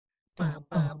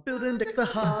Building decks the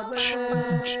hard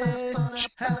way.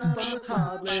 Have fun with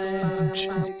Hardleg.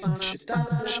 It's time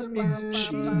to play some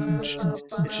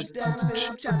Yugioh. It's the deck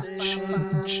build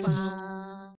challenge.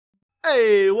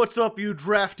 Hey, what's up, you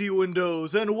drafty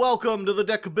windows, and welcome to the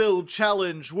Deck Build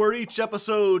Challenge, where each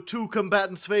episode two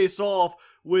combatants face off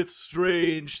with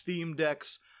strange theme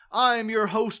decks. I'm your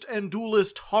host and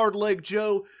duelist, Hardleg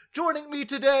Joe. Joining me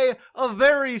today, a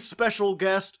very special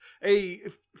guest, a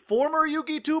former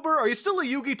Yugi-tuber. Are you still a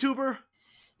Yugi-tuber?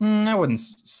 I wouldn't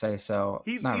say so.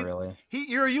 Not really.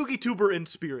 You're a Yugi-tuber in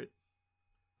spirit.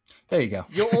 There you go.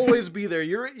 You'll always be there.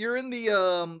 You're in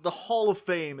the Hall of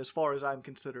Fame, as far as I'm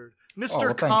considered.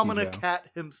 Mr.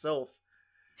 KaminaKat himself,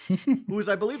 who is,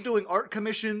 I believe, doing art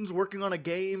commissions, working on a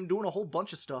game, doing a whole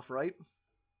bunch of stuff, right?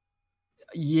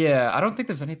 Yeah, I don't think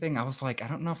there's anything. I was like, I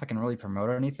don't know if I can really promote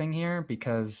anything here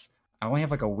because I only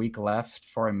have like a week left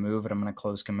before I move and I'm going to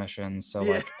close commissions. So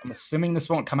like, I'm assuming this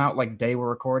won't come out like day we're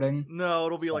recording. No,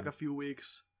 it'll be like a few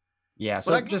weeks. Yeah,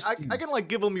 so but I can like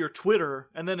give them your Twitter,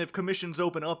 and then if commissions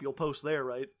open up, you'll post there,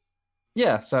 right?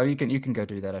 Yeah, so you can go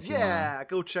do that if you want. Yeah,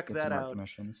 go check that out.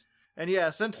 Commissions. And yeah,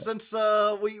 since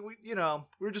we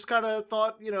just kind of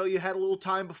thought, you had a little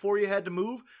time before you had to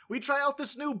move, we try out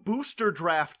this new booster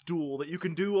draft duel that you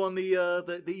can do on the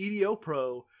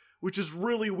EDOPro, which is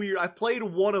really weird. I've played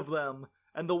one of them,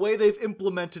 and the way they've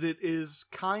implemented it is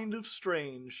kind of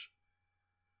strange.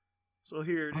 So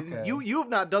here, okay. You have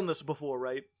not done this before,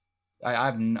 right?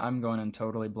 I'm going in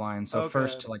totally blind. So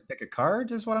first, to like pick a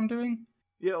card is what I'm doing.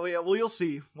 Yeah, well, you'll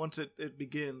see once it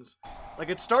begins. Like,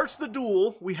 it starts the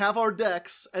duel, we have our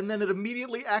decks, and then it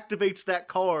immediately activates that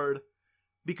card,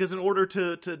 because in order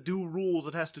to do rules,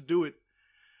 it has to do it.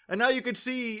 And now you can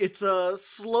see it's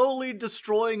slowly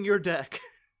destroying your deck.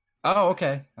 Oh,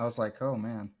 okay. I was like, oh,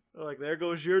 man. Like, there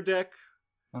goes your deck.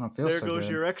 I don't feel so good. There goes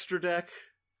your extra deck.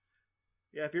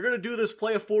 Yeah, if you're going to do this,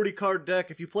 play a 40-card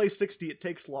deck. If you play 60, it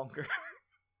takes longer.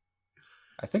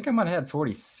 I think I might have had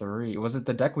 43. Was it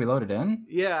the deck we loaded in?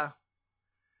 Yeah.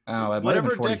 Oh, it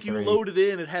whatever deck you loaded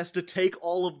in, it has to take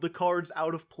all of the cards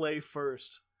out of play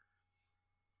first.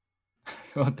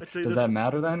 Well, does that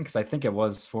matter then? Because I think it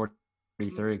was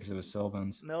 43 because it was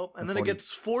Sylvan's. Nope. And then it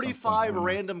gets 45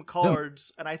 random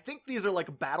cards, and I think these are like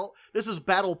This is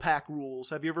battle pack rules.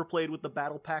 Have you ever played with the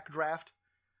battle pack draft?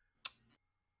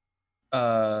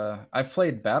 I've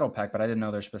played Battle Pack, but I didn't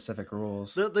know their specific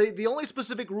rules. The only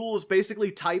specific rule is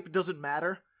basically type doesn't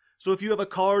matter. So if you have a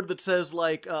card that says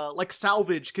like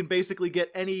Salvage can basically get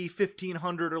any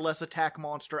 1500 or less attack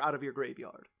monster out of your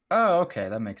graveyard. Oh, okay,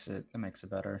 that makes it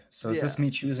better. So is this me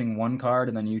choosing one card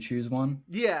and then you choose one?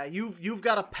 Yeah, you've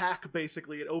got a pack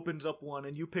basically. It opens up one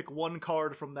and you pick one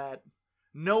card from that,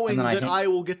 knowing that I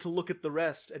will get to look at the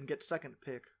rest and get second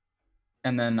pick.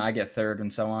 And then I get third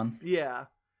and so on. Yeah.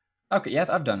 Okay, yeah,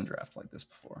 I've done a draft like this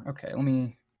before. Okay, let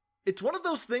me... It's one of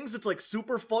those things that's, like,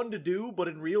 super fun to do, but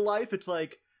in real life, it's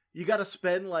like, you gotta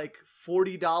spend, like,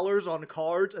 $40 on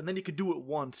cards, and then you can do it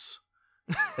once.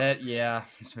 Yeah,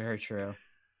 it's very true.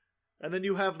 And then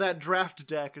you have that draft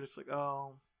deck, and it's like,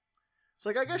 oh... It's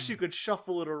like, I guess you could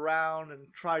shuffle it around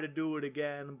and try to do it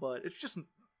again, but it's just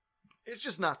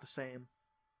not the same.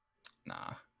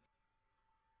 Nah.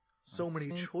 So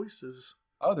many choices.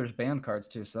 Oh, there's banned cards,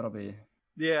 too, so that'll be...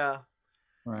 Yeah.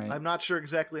 Right. I'm not sure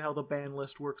exactly how the ban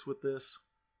list works with this.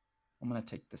 I'm gonna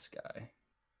take this guy.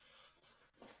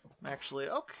 Actually,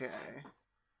 okay.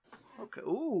 Okay.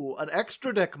 Ooh, an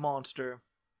extra deck monster.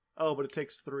 Oh, but it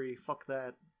takes 3. Fuck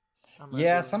that.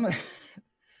 Yeah, some of...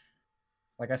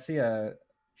 Like, I see a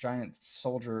giant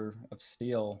soldier of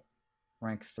steel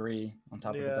rank 3 on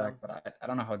top of the deck, but I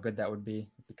don't know how good that would be.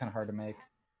 It'd be kind of hard to make.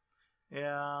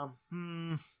 Yeah.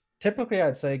 Typically,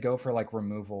 I'd say go for, like,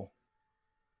 removal.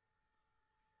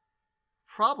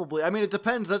 Probably. I mean, it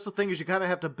depends. That's the thing, is you kind of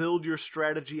have to build your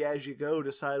strategy as you go,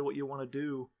 decide what you want to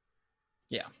do.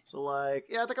 Yeah. So, like,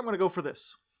 yeah, I think I'm going to go for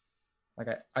this. Like,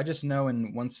 I just know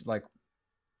once, like,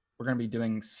 we're going to be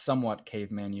doing somewhat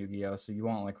caveman Yu-Gi-Oh! So you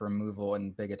want, like, removal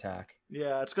and big attack.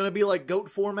 Yeah, it's going to be like GOAT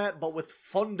format, but with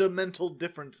fundamental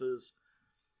differences.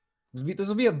 This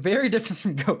will be a very different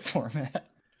from GOAT format.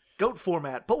 GOAT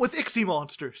format, but with Ixie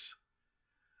monsters.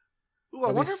 Ooh,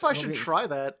 I wonder if I should try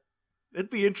that. It'd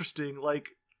be interesting, like,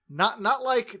 not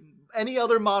like any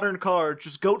other modern card,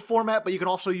 just GOAT format, but you can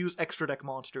also use extra deck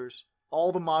monsters.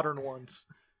 All the modern ones.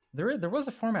 There was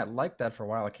a format like that for a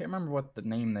while. I can't remember what the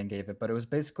name they gave it, but it was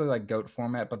basically like GOAT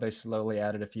format, but they slowly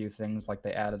added a few things, like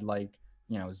they added, like,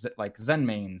 like Zen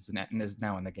mains and is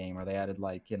now in the game, or they added,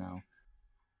 like,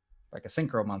 like a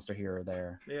synchro monster here or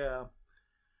there. Yeah.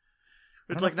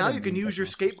 It's like now you can use your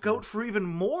scapegoat for even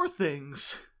more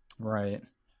things. Right.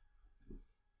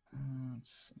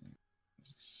 Let's see.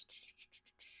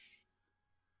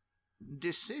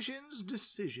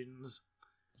 Decisions.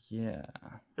 Yeah.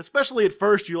 Especially at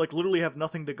first, you like literally have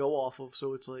nothing to go off of,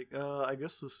 so it's like, I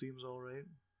guess this seems alright.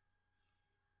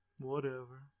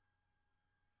 Whatever.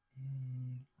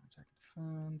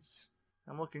 Defense.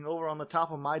 I'm looking over on the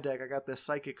top of my deck. I got this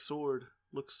psychic sword.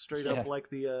 Looks straight up like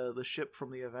the ship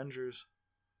from the Avengers.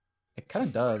 It kind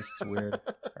of does. It's weird.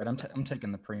 Alright, I'm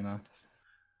taking the Prima.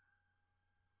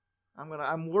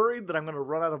 I'm worried that I'm gonna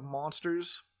run out of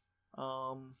monsters.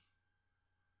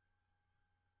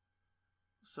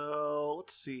 So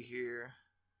let's see here.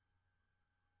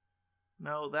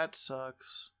 No, that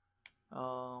sucks.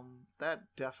 That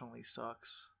definitely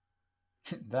sucks.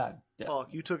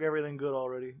 Fuck, you took everything good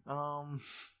already. Well,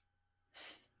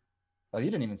 you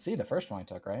didn't even see the first one I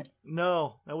took, right?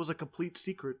 No, that was a complete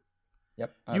secret.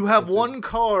 Yep. You have one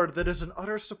card that is an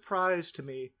utter surprise to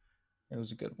me. It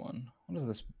was a good one. What does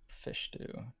this fish do?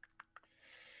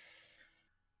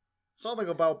 Something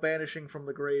about banishing from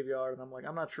the graveyard, and I'm like,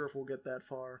 I'm not sure if we'll get that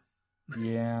far.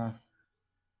 Yeah.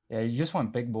 Yeah, you just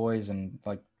want big boys and,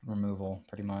 like, removal,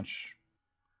 pretty much.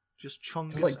 Just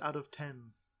Chungus out of 10.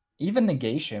 Even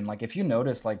negation, like, if you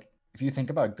notice, like, if you think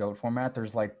about GOAT format,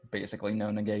 there's, like, basically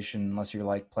no negation unless you,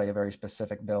 like, play a very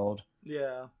specific build.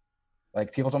 Yeah.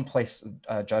 Like, people don't play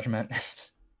Judgment,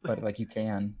 but, like, you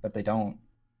can, but they don't.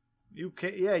 You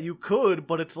can, yeah, you could,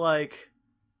 but it's like...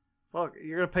 Fuck,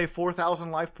 you're gonna pay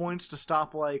 4,000 life points to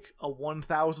stop, like, a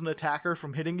 1,000 attacker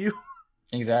from hitting you?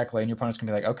 Exactly, and your opponent's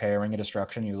gonna be like, okay, Ring of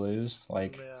Destruction, you lose.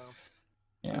 Like,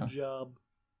 yeah. Good job.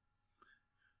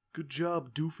 Good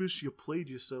job, doofus, you played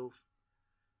yourself.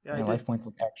 Yeah, life points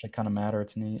actually kind of matter,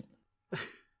 it's neat.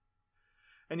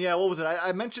 And yeah, what was it?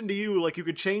 I mentioned to you, like, you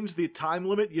could change the time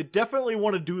limit. You definitely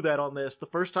want to do that on this. The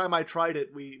first time I tried it,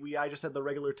 I just had the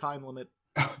regular time limit.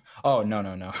 Oh,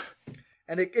 no.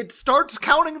 And it starts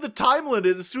counting the time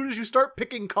limit as soon as you start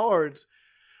picking cards.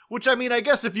 Which, I mean, I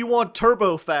guess if you want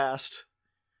turbo fast,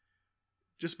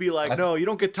 just be like, no, you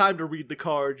don't get time to read the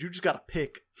cards. You just gotta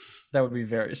pick. That would be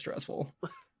very stressful.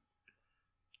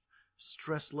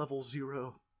 Stress level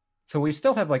 0. So we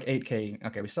still have like 8k.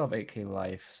 Okay, we still have 8k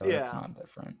life, so that's not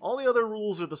different. All the other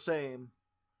rules are the same.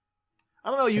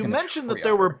 I don't know, you mentioned that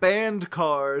there were banned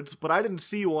cards, but I didn't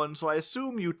see one, so I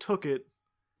assume you took it.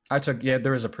 I took,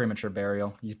 there was a premature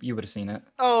burial. You would have seen it.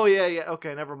 Oh, yeah.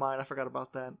 Okay, never mind. I forgot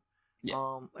about that.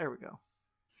 Yeah. There we go.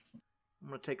 I'm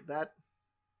gonna take that.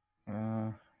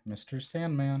 Mr.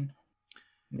 Sandman.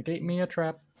 Negate me a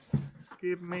trap.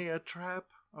 Give me a trap.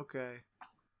 Okay.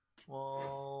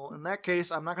 Well, in that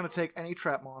case, I'm not gonna take any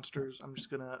trap monsters. I'm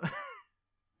just gonna...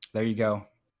 There you go.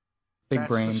 Big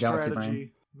brain, galaxy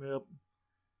brain. Yep.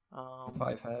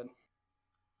 5-head.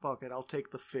 Fuck it, I'll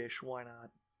take the fish. Why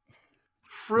not?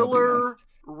 Friller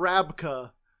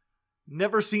Rabka.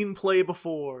 Never seen play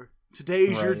before.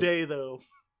 Today's your day, though.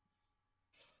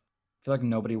 I feel like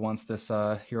nobody wants this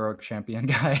heroic champion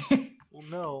guy. Well,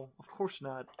 no, of course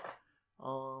not.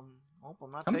 I'm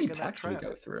not How taking many that packs trap. do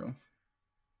we go through?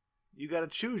 You gotta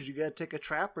choose. You gotta take a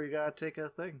trap or you gotta take a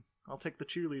thing. I'll take the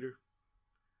cheerleader.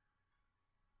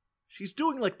 She's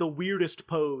doing, like, the weirdest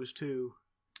pose, too.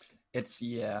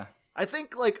 Yeah. I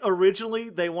think, like, originally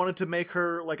they wanted to make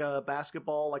her, like, a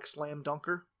basketball, like, slam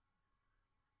dunker.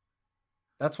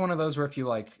 That's one of those where if you,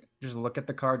 like, just look at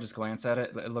the card, just glance at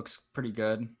it, it looks pretty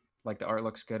good. Like, the art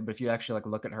looks good. But if you actually, like,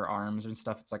 look at her arms and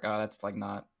stuff, it's like, oh, that's, like,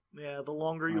 not... Yeah, the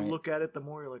longer you look at it, the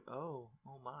more you're like, oh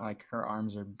my. Like, her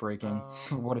arms are breaking.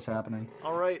 What is happening?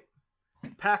 All right.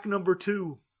 Pack number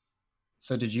 2.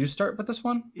 So did you start with this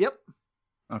one? Yep.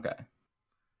 Okay.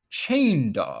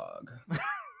 Chain Dog.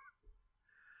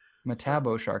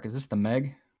 Metabo Shark. Is this the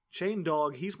Meg? Chain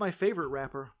Dog. He's my favorite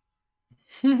rapper.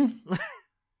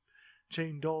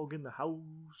 Chain Dog in the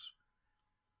house.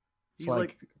 He's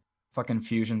like fucking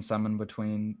fusion summon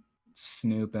between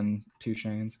Snoop and 2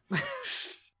 Chainz.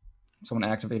 Someone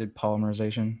activated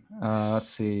polymerization. Let's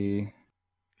see.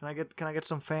 Can I get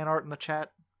some fan art in the chat?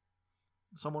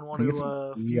 Someone want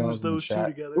to fuse those two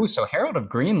together? Ooh, so Herald of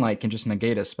Greenlight can just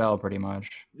negate a spell pretty much.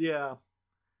 Yeah.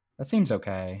 That seems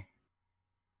okay.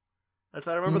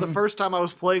 I remember the first time I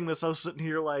was playing this, I was sitting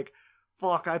here like,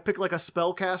 fuck, I picked like a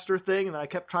spellcaster thing, and then I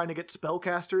kept trying to get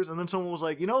spellcasters, and then someone was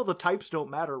like, you know, the types don't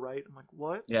matter, right? I'm like,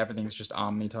 what? Yeah, everything's just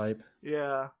Omni type.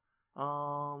 Yeah.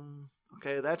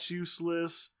 Okay, that's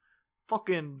useless.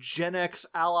 Fucking Gen X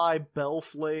ally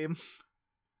Bellflame.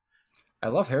 I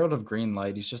love Herald of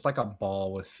Greenlight. He's just like a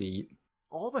ball with feet.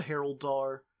 All the Heralds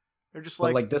are. They're just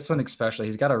like this one especially.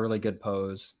 He's got a really good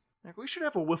pose. Like, we should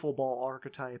have a wiffle ball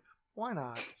archetype. Why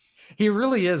not? He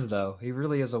really is, though. He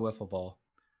really is a wiffle ball.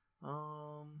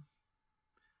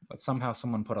 But somehow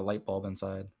someone put a light bulb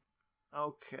inside.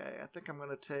 Okay, I think I'm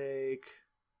gonna take...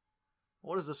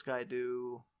 What does this guy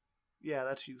do? Yeah,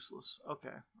 that's useless.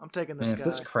 Okay, I'm taking this And guy. if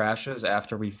this crashes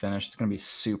after we finish, it's gonna be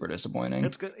super disappointing.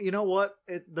 It's good. You know what?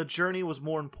 The journey was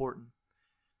more important.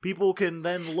 People can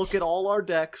then look at all our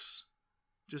decks,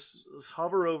 just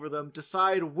hover over them,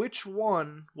 decide which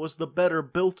one was the better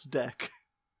built deck,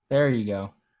 There you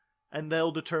go. and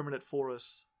they'll determine it for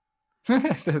us.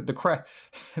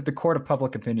 the court of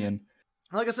public opinion.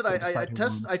 Like I said,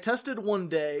 I tested one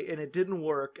day and it didn't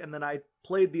work, and then I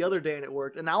played the other day and it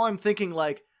worked, and now I'm thinking,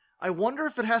 like, I wonder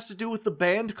if it has to do with the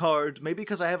banned cards, maybe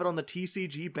because I have it on the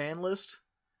TCG ban list.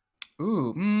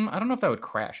 Ooh, I don't know if that would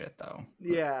crash it, though.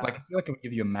 Yeah. Like, I feel like it would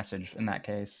give you a message in that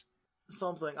case.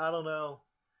 Something, I don't know.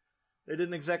 They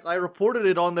didn't exactly... I reported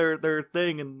it on their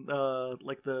thing in,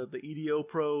 like, the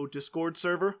EDOPro Discord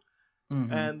server.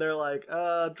 Mm-hmm. And they're like,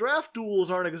 draft duels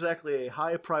aren't exactly a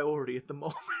high priority at the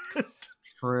moment.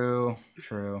 True.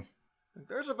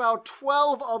 There's about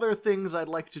 12 other things I'd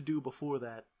like to do before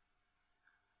that.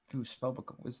 Ooh, Spellbook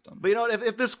of Wisdom. But you know what,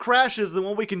 if this crashes, then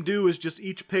what we can do is just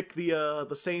each pick the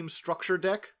same structure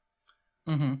deck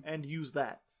and use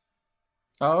that.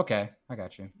 Oh, okay. I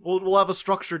got you. We'll have a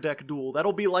structure deck duel.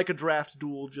 That'll be like a draft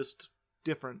duel, just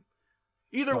different.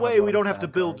 Either way, we don't have to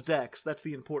build decks. That's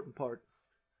the important part.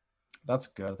 That's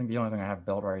good. I think the only thing I have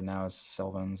built right now is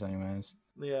Sylvans, anyways.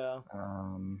 Yeah.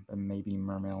 And maybe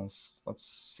Mermails. Let's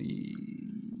see.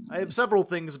 I have several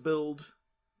things build.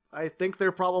 I think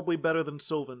they're probably better than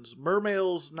Sylvans.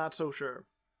 Mermails, not so sure.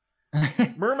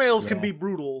 Mermails can be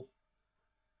brutal.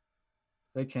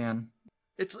 They can.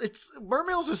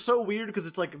 Mermails is so weird because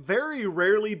it's like very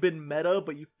rarely been meta,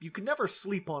 but you can never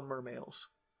sleep on Mermails.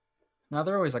 No,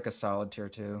 they're always like a solid tier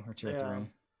 2 or tier 3.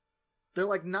 They're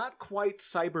like not quite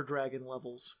Cyber Dragon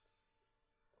levels.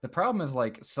 The problem is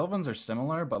like Sylvans are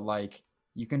similar, but like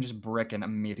you can just brick and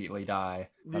immediately die.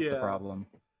 That's the problem.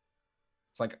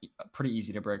 It's like pretty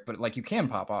easy to brick, but like you can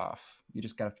pop off. You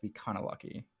just gotta have to be kind of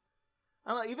lucky.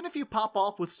 I don't know, even if you pop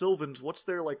off with Sylvans, what's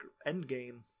their like end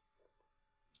game?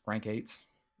 Rank 8s.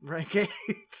 Rank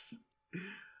 8s.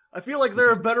 I feel like there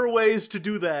are better ways to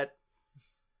do that.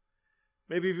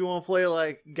 Maybe if you want to play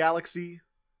like Galaxy,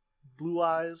 Blue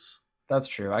Eyes. That's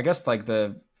true. I guess like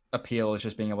the appeal is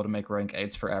just being able to make rank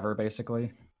 8s forever,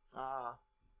 basically. Ah.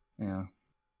 Yeah.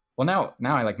 Well,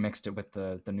 now I like mixed it with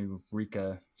the new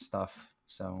Rika stuff.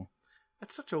 So.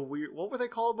 That's such a weird... What were they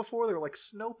called before? They were like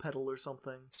Snow Petal or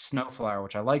something. Snowflower,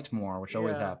 which I liked more, which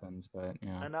always happens, but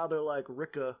yeah. And now they're like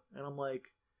Rika, and I'm like,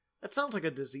 that sounds like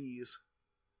a disease.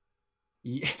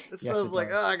 Yeah. It sounds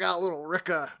like, I got a little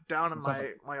Rika down in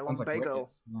my lumbago.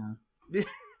 Yeah.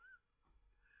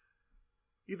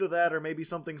 Either that or maybe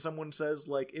something someone says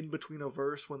like in between a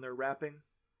verse when they're rapping.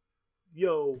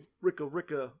 Yo,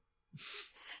 Rika.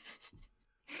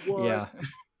 What? Yeah.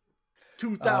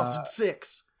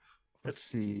 2006. Let's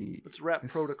see. It's rap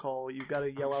protocol. You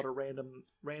gotta yell out a random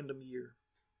year.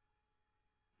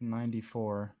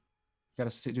 94. You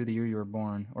gotta do the year you were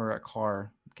born, or a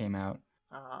car came out.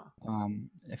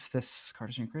 If this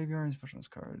card is in your graveyard, push on this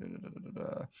card. Oh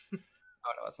no,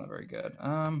 that's not very good.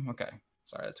 Okay.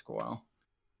 Sorry, that took a while.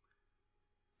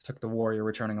 Took the warrior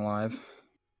returning alive.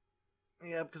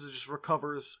 Yeah, because it just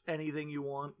recovers anything you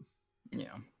want.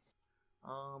 Yeah.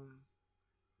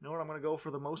 You know what? I'm gonna go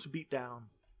for the most beatdown.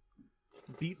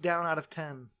 Beatdown out of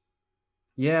 10.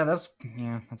 Yeah, that's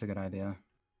a good idea.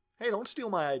 Hey, don't steal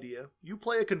my idea. You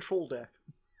play a control deck.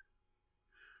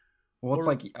 Well, it's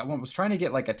like I was trying to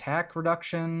get like attack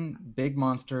reduction, big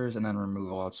monsters, and then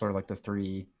removal. It's sort of like the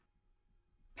 3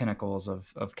 pinnacles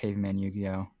of Caveman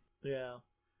Yu-Gi-Oh. Yeah.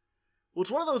 Well,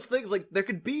 it's one of those things, like,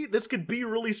 this could be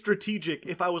really strategic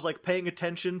if I was, like, paying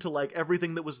attention to, like,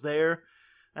 everything that was there,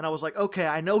 and I was like, okay,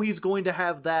 I know he's going to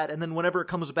have that, and then whenever it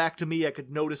comes back to me, I could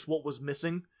notice what was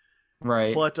missing.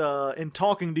 Right. But, in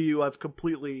talking to you, I've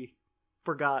completely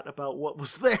forgot about what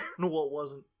was there and what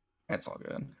wasn't. That's all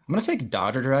good. I'm gonna take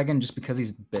Dodger Dragon just because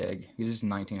he's big. He's just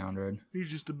 1900. He's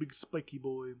just a big spiky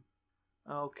boy.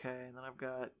 Okay, and then I've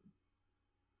got...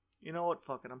 You know what?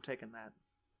 Fuck it, I'm taking that.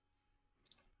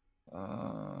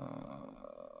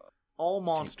 All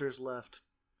monsters left.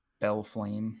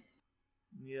 Bellflame.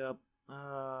 Yep.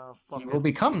 He will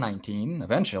become 19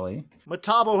 eventually.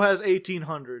 Metabo has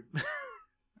 1800.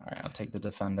 Alright, I'll take the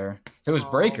Defender. If it was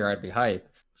Breaker, I'd be hype.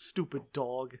 Stupid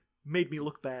dog. Made me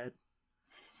look bad.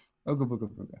 Ooga booga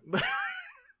booga.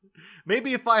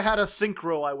 Maybe if I had a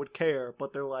synchro, I would care,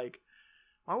 but they're like,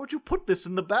 why would you put this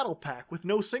in the battle pack with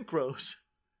no synchros?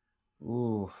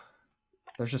 Ooh.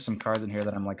 There's just some cards in here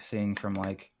that I'm like seeing from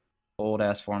like old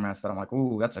ass formats that I'm like,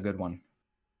 ooh, that's a good one.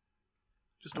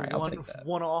 Just a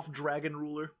one-off Dragon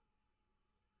Ruler.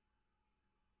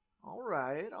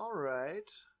 Alright,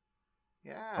 alright.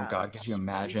 Yeah. Oh god, could you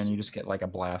imagine? You just get like a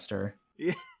blaster.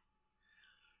 Yeah.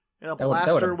 And a That would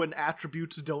blaster when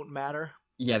attributes don't matter.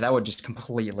 Yeah, that would just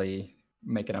completely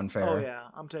make it unfair. Oh yeah,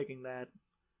 I'm taking that.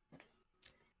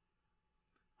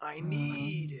 I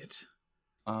need it.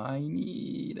 I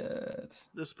need it.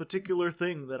 This particular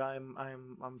thing that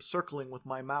I'm circling with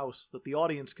my mouse that the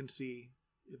audience can see.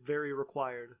 Very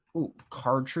required. Ooh,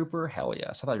 card trooper? Hell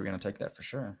yes. I thought you were gonna take that for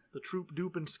sure. The troop,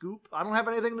 dupe, and scoop? I don't have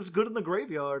anything that's good in the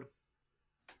graveyard.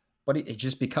 But it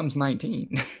just becomes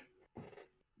 19.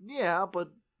 Yeah,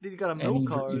 but you gotta mill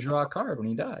cards. You draw a card when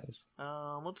he dies.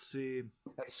 Let's see.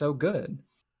 That's so good.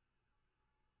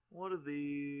 What are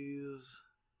these?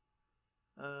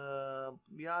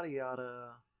 Yada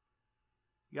yada.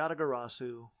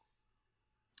 Yadagarasu.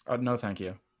 Oh, no thank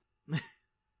you.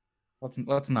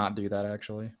 Let's not do that,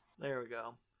 actually. There we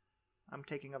go. I'm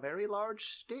taking a very large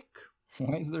stick.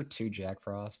 Why is there 2 Jack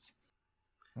Frosts?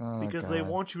 Oh, because God. they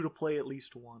want you to play at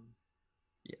least one.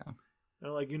 Yeah. They're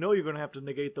like, you know you're going to have to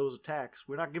negate those attacks.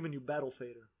 We're not giving you Battle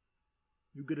Fader.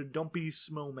 You get a dumpy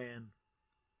snowman.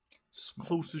 As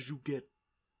close as you get.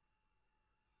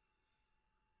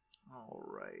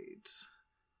 Alright.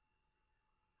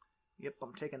 Yep,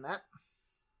 I'm taking that.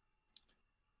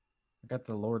 I got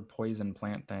the Lord Poison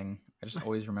plant thing. I just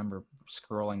always remember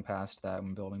scrolling past that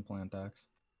when building plant decks.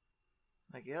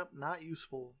 Like, yep, not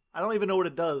useful. I don't even know what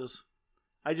it does.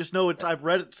 I just know I've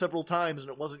read it several times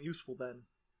and it wasn't useful then.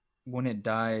 When it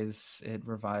dies, it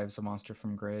revives a monster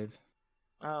from grave.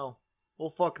 Oh. Well,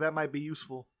 fuck, that might be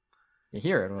useful. You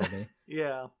hear it will be.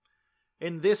 Yeah.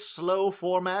 In this slow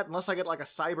format, unless I get like a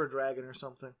Cyber Dragon or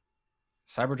something.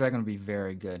 Cyber Dragon would be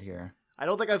very good here. I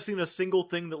don't think I've seen a single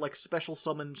thing that like special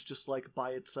summons just like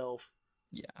by itself.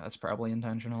 Yeah, that's probably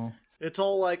intentional. It's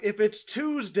all like, if it's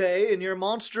Tuesday and your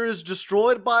monster is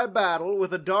destroyed by battle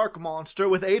with a dark monster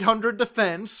with 800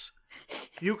 defense,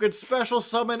 you could special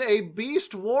summon a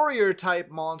beast warrior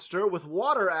type monster with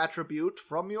water attribute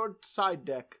from your side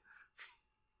deck.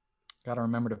 Gotta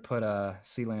remember to put a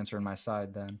Sea Lancer in my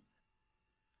side then.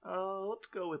 Let's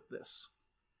go with this.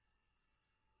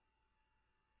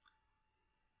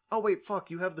 Oh wait,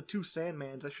 fuck, you have the 2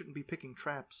 Sandmans. I shouldn't be picking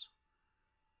traps.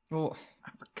 Well,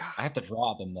 I forgot. I have to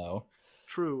draw them though.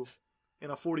 True.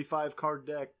 In a 45 card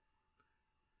deck.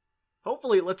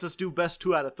 Hopefully it lets us do best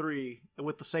 2 out of 3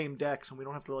 with the same decks and we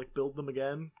don't have to like build them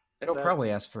again. It'll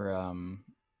probably ask for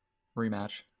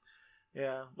rematch.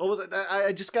 Yeah. What was it?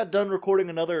 I just got done recording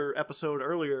another episode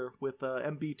earlier with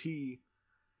MBT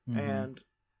and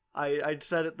I'd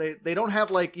said it they don't have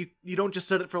like you don't just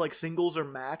set it for like singles or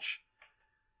match.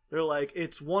 They're like,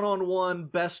 it's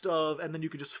 1-on-1, best of, and then you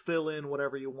can just fill in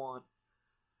whatever you want.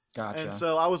 Gotcha. And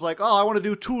so I was like, oh, I want to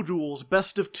do 2 duels,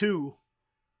 best of 2.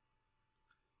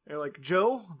 They're like,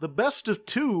 Joe, the best of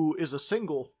 2 is a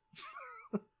single.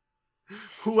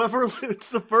 Whoever wins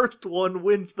the first one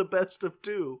wins the best of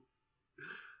 2.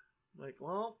 Like,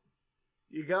 well,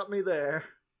 you got me there.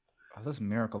 Oh, this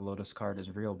Miracle Lotus card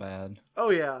is real bad.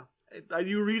 Oh, yeah.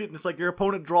 You read it, and it's like your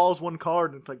opponent draws 1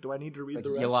 card, and it's like, do I need to read the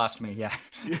rest? You lost me, yeah.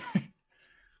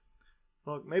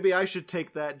 Well, maybe I should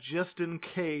take that just in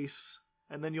case,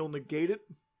 and then you'll negate it?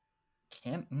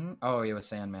 Can't? Oh, you have a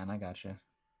Sandman, I gotcha.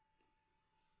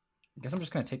 I guess I'm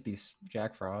just gonna take these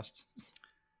Jack Frosts.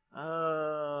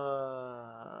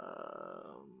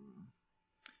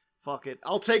 Fuck it.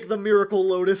 I'll take the Miracle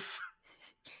Lotus.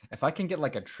 If I can get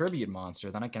like a tribute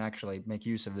monster, then I can actually make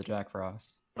use of the Jack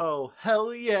Frost. Oh,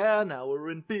 hell yeah, now we're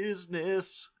in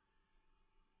business.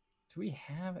 Do we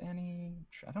have any?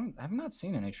 I've not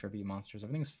seen any tribute monsters.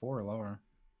 Everything's 4 or lower.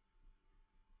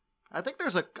 I think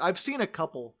I've seen a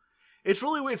couple. It's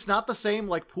really weird. It's not the same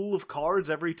like pool of cards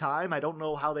every time. I don't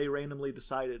know how they randomly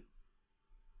decided.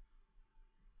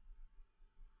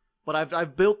 But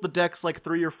I've built the decks like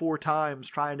 3 or 4 times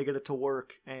trying to get it to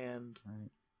work, and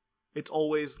it's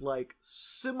always like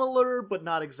similar but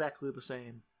not exactly the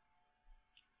same.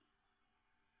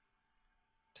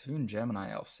 Toon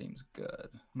Gemini Elf seems good.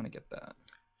 I'm gonna get that.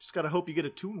 Just gotta hope you get a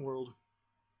Toon World.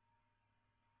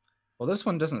 Well, this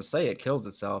one doesn't say it kills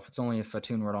itself. It's only if a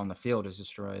Toon World on the field is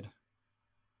destroyed.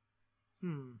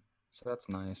 So that's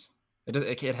nice.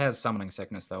 It has Summoning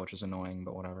Sickness though, which is annoying,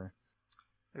 but whatever.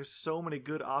 There's so many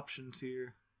good options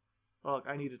here. Look,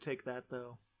 I need to take that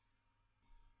though.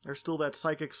 There's still that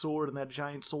Psychic Sword and that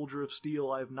Giant Soldier of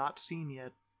Steel I have not seen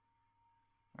yet.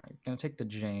 Alright, gonna take the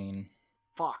Jane.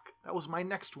 Fuck, that was my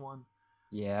next one.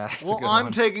 Yeah. Well,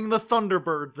 I'm taking the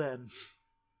Thunderbird then.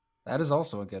 That is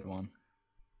also a good one.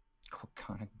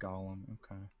 Kind of Golem,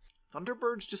 okay.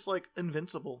 Thunderbird's just like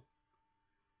invincible.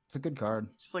 It's a good card.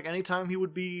 Just like anytime he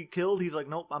would be killed, he's like,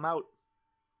 nope, I'm out.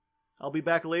 I'll be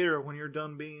back later when you're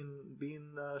done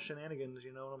being shenanigans.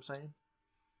 You know what I'm saying?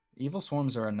 Evil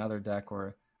Swarms are another deck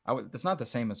where it's not the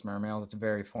same as Mermails. It's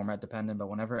very format dependent, but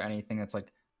whenever anything that's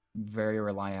like very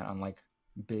reliant on like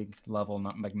big level,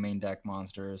 like main deck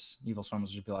monsters, Evil Swarms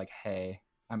will just be like, hey,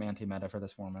 I'm anti-meta for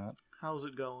this format. How's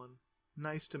it going?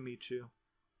 Nice to meet you.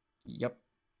 Yep.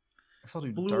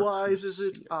 Blue Eyes, is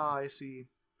it? Ah, I see.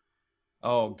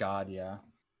 Oh god, yeah.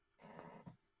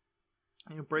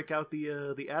 You break out the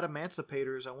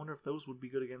Adamanticators. I wonder if those would be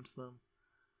good against them.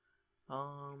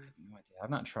 No idea. I've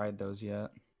not tried those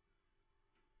yet.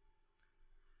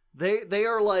 They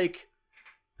are like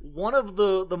one of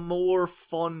the more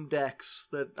fun decks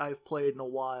that I've played in a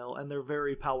while, and they're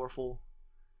very powerful.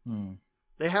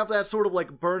 They have that sort of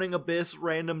like Burning Abyss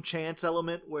random chance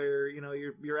element where, you know,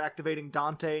 you're activating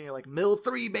Dante and you're like, mill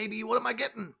 3, baby, what am I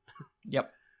getting?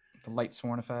 Yep. The Light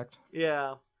Sworn effect.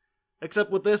 Yeah. Except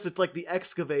with this, it's like the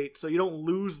Excavate, so you don't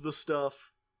lose the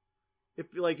stuff.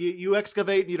 If like you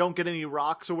excavate and you don't get any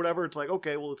rocks or whatever, it's like,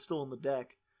 okay, well, it's still in the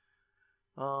deck.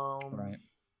 Right.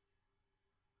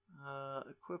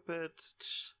 Equip it.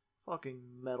 Fucking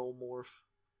Metal Morph.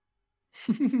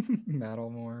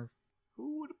 Metal Morph.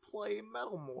 Who would play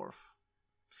Metal Morph?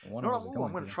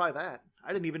 I'm going to try that.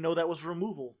 I didn't even know that was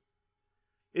removal.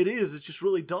 It is. It's just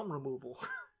really dumb removal.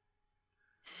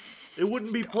 It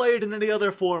wouldn't be played in any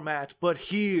other format, but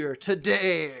here,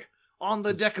 today, on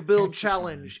the Deck Build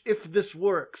Challenge, if this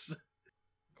works.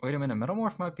 Wait a minute, Metal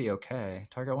Morph might be okay.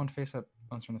 Target one face-up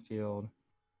monster from the field.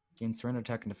 Gains surrender,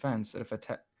 attack, and defense. If it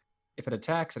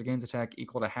attacks, it gains attack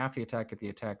equal to half the attack at the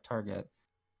attack target.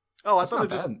 Oh, I thought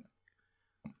it just...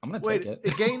 I'm going to take it.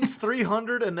 It gains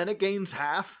 300 and then it gains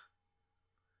half?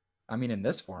 I mean, in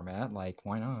this format, like,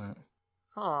 why not?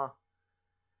 Huh.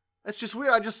 That's just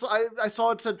weird. I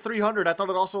saw it said 300. I thought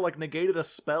it also, like, negated a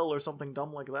spell or something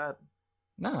dumb like that.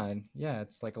 Nah, yeah,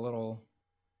 it's like a little,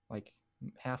 like,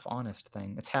 half honest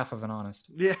thing. It's half of an honest.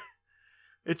 Yeah.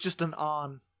 It's just an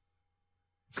on.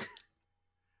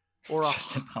 Or it's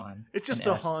just an on. It's just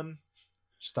a hun.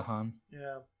 Just a hun.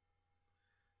 Yeah.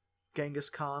 Genghis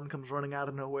Khan comes running out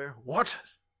of nowhere. What?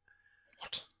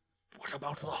 What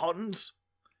about the Huns?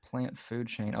 Plant food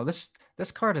chain. Oh, this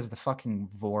card is the fucking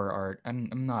Vor art. I'm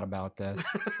not about this.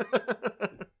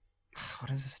 What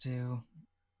does this do?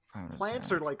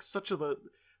 Plants are like such a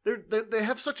they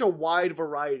have such a wide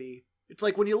variety. It's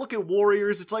like when you look at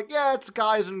warriors, it's like, yeah, it's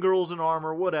guys and girls in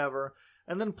armor, whatever.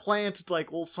 And then plants, it's like,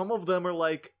 well, some of them are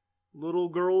like little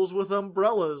girls with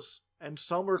umbrellas, and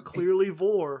some are clearly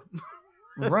Vor.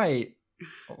 Right.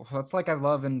 Well, it's like I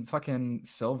love in fucking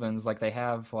Sylvans, like they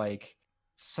have like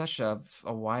such a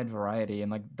wide variety, and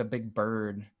like the big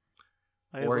bird.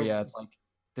 It's like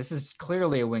this is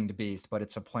clearly a winged beast, but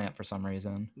it's a plant for some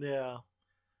reason. Yeah.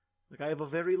 Like I have a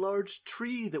very large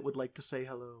tree that would like to say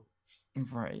hello.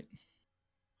 Right.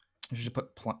 You should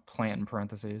put plant in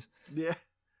parentheses. Yeah.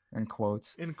 In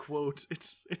quotes. In quotes.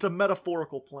 It's a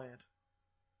metaphorical plant.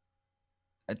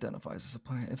 Identifies as a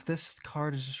plant. If this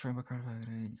card is destroyed by card,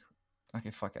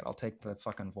 okay, fuck it. I'll take the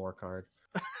fucking Vor card.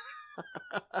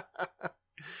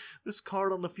 This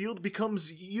card on the field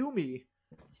becomes Yumi.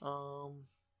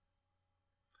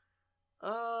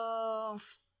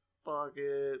 Fuck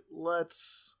it.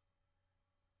 Let's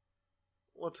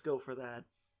go for that.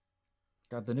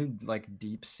 God, the new like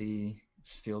deep sea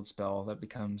field spell that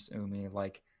becomes Umi.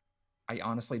 Like, I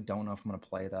honestly don't know if I'm gonna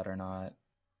play that or not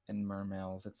in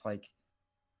Mermails. It's like,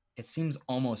 it seems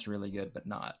almost really good, but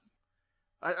not.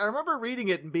 I remember reading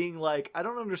it and being like, I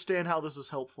don't understand how this is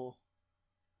helpful.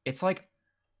 It's like,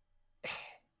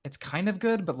 it's kind of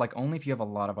good, but like only if you have a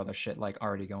lot of other shit like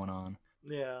already going on.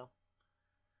 Yeah.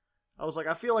 I was like,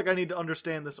 I feel like I need to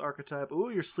understand this archetype.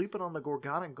 Ooh, you're sleeping on the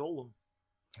Gorgonic Golem.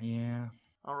 Yeah.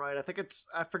 Alright, I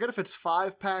forget if it's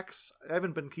 5 packs. I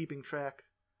haven't been keeping track.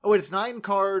 Oh wait, it's 9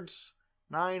 cards.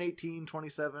 9, 18,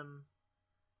 27,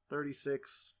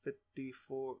 36,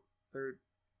 54,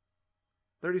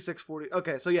 36, 40.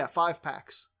 Okay, so yeah, 5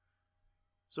 packs.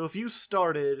 So if you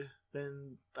started,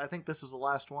 then I think this is the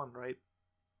last one, right?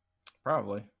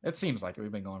 Probably. It seems like it.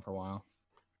 We've been going for a while.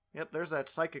 Yep, there's that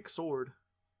Psychic Sword.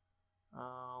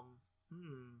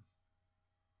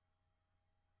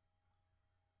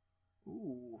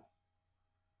 Ooh.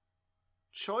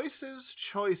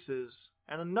 Choices.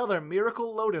 And another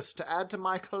Miracle Lotus to add to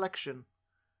my collection.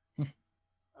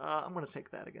 I'm going to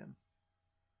take that again.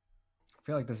 I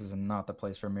feel like this is not the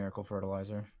place for Miracle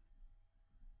Fertilizer.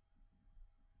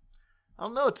 I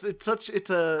don't know.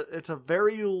 It's a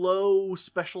very low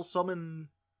special summon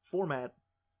format.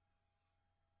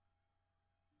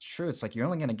 It's true. It's like you're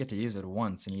only gonna get to use it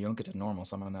once, and you don't get to normal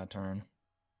summon that turn.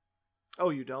 Oh,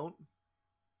 you don't?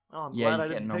 Oh, I'm Yeah, glad you I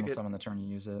can't didn't pick normal it. summon the turn you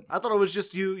use it. I thought it was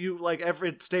just you like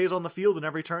it stays on the field and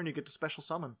every turn you get to special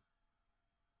summon.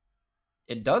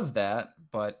 It does that,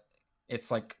 but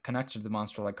it's like connected to the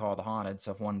monster like Call of the Haunted,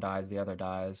 so if one dies, the other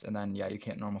dies, and then yeah, you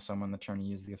can't normal summon the turn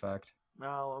you use the effect.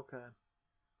 Oh, okay.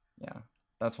 Yeah,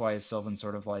 that's why Sylvan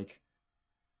sort of like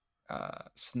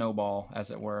snowball,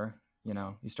 as it were. You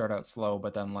know, you start out slow,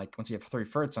 but then like once you have 3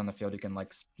 Furts on the field, you can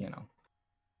like you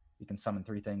can summon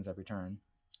 3 things every turn.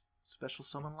 Special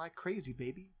summon like crazy,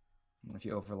 baby. And if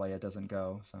you overlay, it doesn't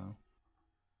go. So,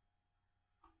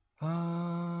 Well,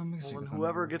 and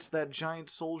whoever gets that giant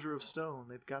soldier of stone,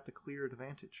 they've got the clear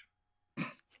advantage.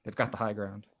 They've got the high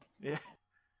ground. Yeah.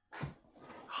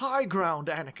 High ground,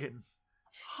 Anakin.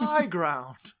 High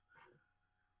ground.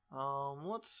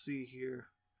 Let's see here.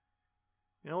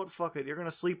 You know what? Fuck it. You're gonna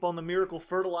sleep on the miracle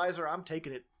fertilizer. I'm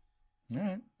taking it. All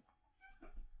right.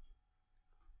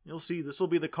 You'll see. This will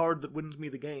be the card that wins me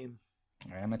the game.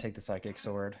 All right, I'm gonna take the psychic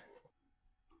sword.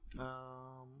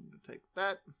 Take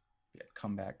that. Yeah,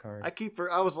 comeback card.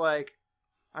 I was like,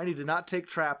 I need to not take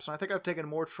traps, and I think I've taken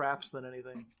more traps than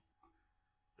anything.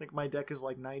 I think my deck is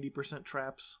like 90%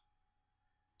 traps.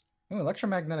 Oh,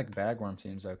 electromagnetic bagworm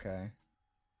seems okay.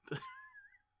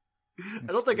 I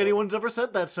don't think anyone's ever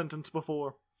said that sentence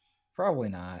before. Probably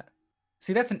not.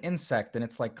 See, that's an insect, and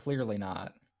it's like clearly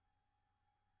not.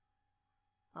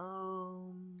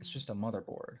 It's just a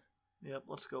motherboard. Yep,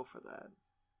 let's go for that.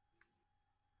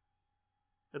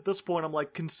 At this point, I'm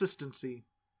like, consistency.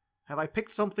 Have I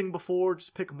picked something before?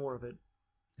 Just pick more of it.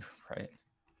 Right.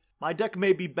 My deck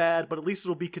may be bad, but at least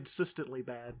it'll be consistently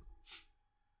bad.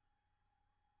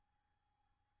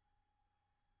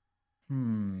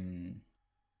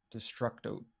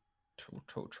 Destructotron.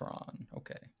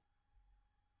 Okay.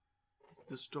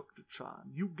 Destructotron.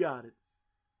 You got it.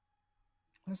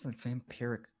 What does the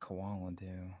vampiric koala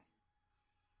do?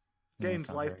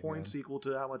 Gains life points equal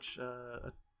to how much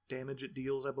damage it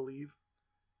deals, I believe.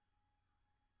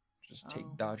 Just take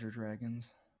Dodger Dragons.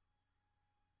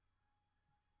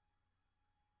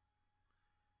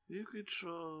 You could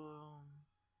try...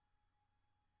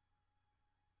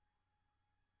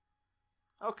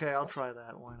 Okay, I'll try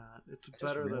that. Why not? It's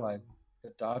better than... The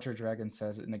Dodger Dragon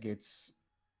says it negates...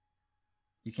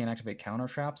 You can't activate counter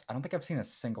traps. I don't think I've seen a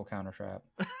single counter trap.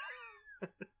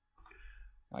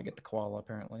 I get the koala,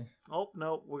 apparently. Oh,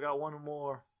 no. We got one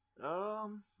more.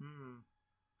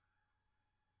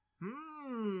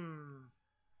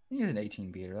 He's an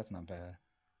 18 beater. That's not bad.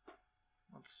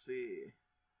 Let's see.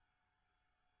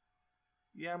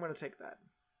 Yeah, I'm going to take that.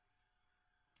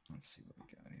 Let's see what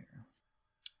we got here.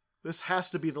 This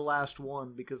has to be the last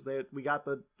one because we got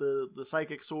the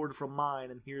psychic sword from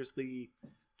mine, and here's the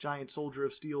giant soldier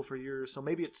of steel for yours. So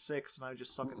maybe it's 6, and I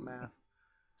just suck at math.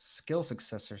 Skill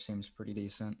successor seems pretty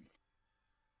decent.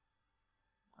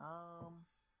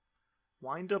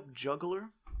 Wind up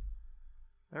juggler.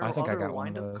 There are I think I other got one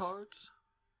of wind up those. cards.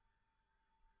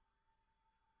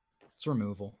 It's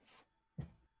removal.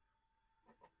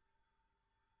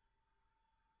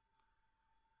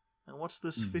 And what's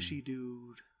this fishy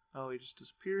dude? Oh, he just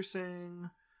does piercing.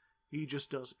 He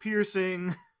just does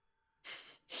piercing.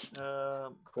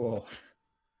 Cool.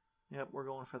 Yep, we're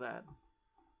going for that.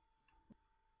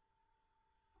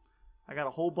 I got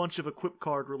a whole bunch of equip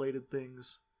card related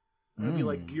things. I'm gonna be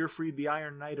like Gearfried the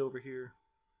Iron Knight over here.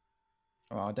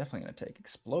 Oh, I'm definitely gonna take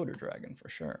Exploder Dragon for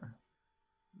sure.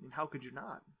 I mean, how could you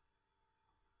not?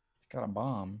 It's got a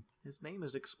bomb. His name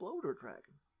is Exploder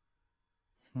Dragon.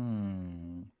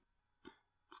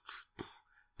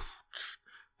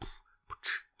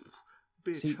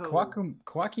 Bitch, see,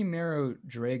 Kwakimero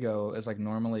Drago is like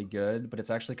normally good, but it's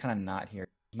actually kind of not here.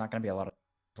 There's not going to be a lot of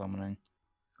summoning.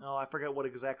 Oh, I forget what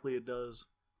exactly it does.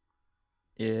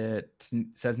 It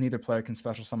says neither player can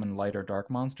special summon light or dark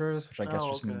monsters, which I guess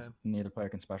just means neither player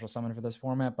can special summon for this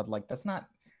format. But like, that's not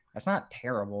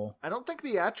terrible. I don't think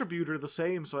the attribute are the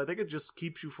same, so I think it just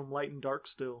keeps you from light and dark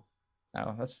still.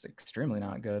 Oh, that's extremely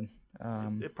not good.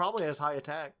 It probably has high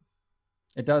attack.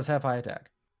 It does have high attack.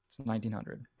 It's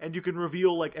 1900. And you can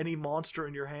reveal like any monster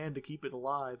in your hand to keep it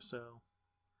alive, so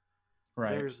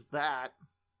there's that.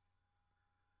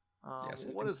 Yes,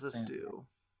 what does this do?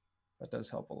 That does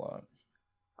help a lot.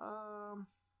 I'm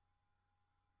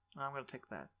going to take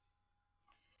that.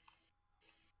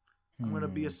 I'm going to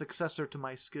be a successor to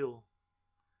my skill.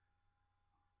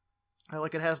 I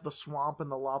like it has the swamp and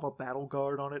the lava battle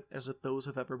guard on it, as if those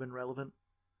have ever been relevant.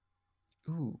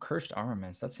 Ooh, cursed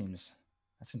armaments. That seems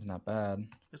not bad.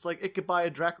 It's like it could buy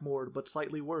a Drakmord, but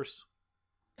slightly worse.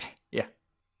 Yeah.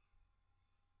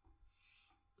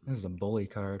 This is a bully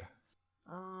card.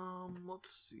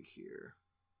 Let's see here.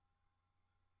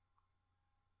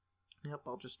 Yep,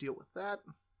 I'll just deal with that.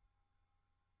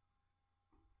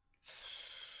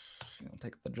 I'll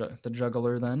take the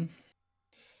juggler then.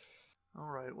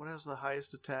 Alright, what has the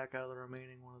highest attack out of the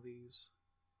remaining one of these?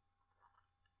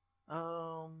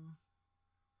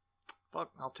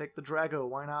 Fuck, I'll take the Drago,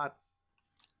 why not?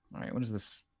 Alright, what does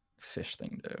this fish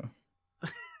thing do?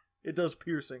 It does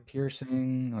piercing.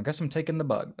 Piercing. I guess I'm taking the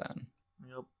bug then.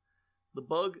 Yep. The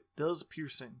bug does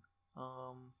piercing.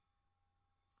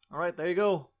 Alright, there you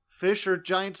go. Fish or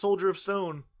giant soldier of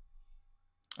stone.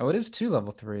 Oh, it is 2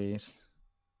 level 3s.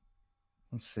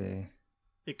 Let's see.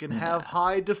 It can have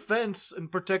high defense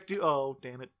and protect you. Oh,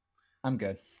 damn it. I'm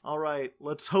good. Alright,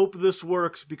 let's hope this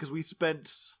works because we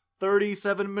spent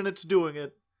 37 minutes doing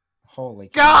it. Holy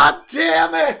God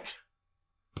damn it!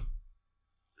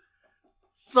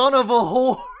 Son of a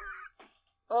whore!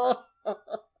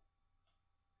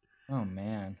 Oh,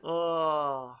 man.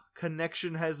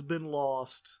 Connection has been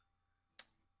lost.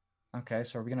 Okay,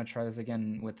 so are we going to try this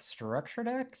again with structure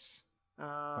decks? What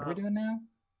are we doing now?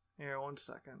 Here, 1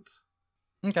 second.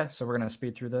 Okay, so we're going to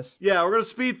speed through this? Yeah, we're going to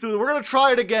speed through. We're going to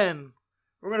try it again.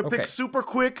 We're going to pick super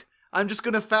quick. I'm just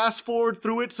going to fast forward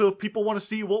through it, so if people want to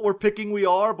see what we're picking, we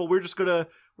are, but we're just going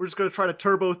to try to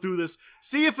turbo through this.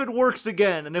 See if it works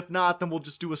again, and if not, then we'll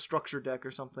just do a structure deck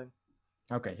or something.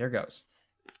 Okay, here goes.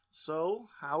 So,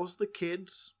 how's the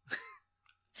kids?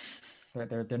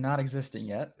 They're not existent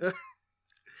yet.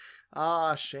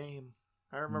 Ah, shame.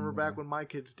 I remember back when my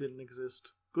kids didn't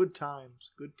exist. Good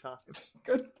times. Good times.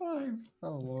 Good times.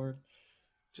 Oh, Lord.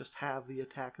 Just have the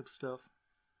attack of stuff.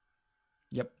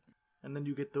 Yep. And then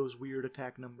you get those weird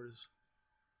attack numbers.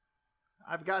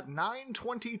 I've got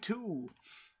 922.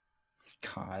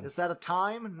 God. Is that a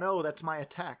time? No, that's my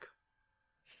attack.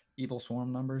 Evil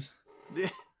swarm numbers?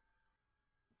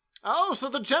 Oh, so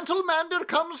the gentlemander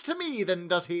comes to me then,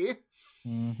 does he?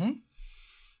 Mm-hmm.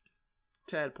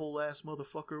 Tadpole-ass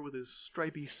motherfucker with his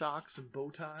stripy socks and bow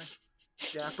tie.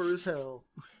 Dapper as hell.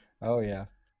 Oh, yeah.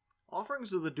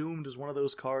 Offerings of the Doomed is one of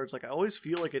those cards, like, I always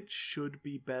feel like it should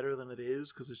be better than it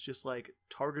is, because it's just, like,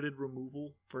 targeted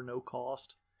removal for no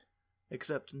cost.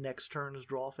 Except next turn's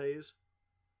draw phase.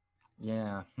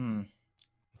 Yeah,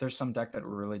 There's some deck that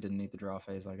really didn't need the draw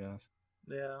phase, I guess.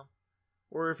 Yeah.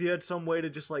 Or if you had some way to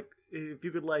just, like, if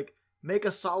you could, like, make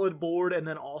a solid board and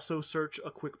then also search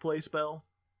a quick play spell.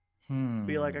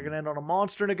 Be like, I can end on a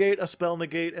monster negate, a spell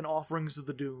negate, and Offerings of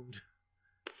the Doomed.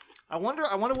 I wonder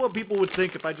what people would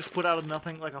think if I just put out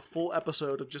like a full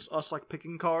episode of just us, like,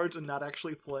 picking cards and not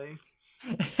actually playing.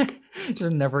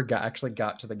 Just never actually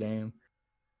got to the game.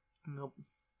 Nope.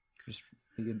 Just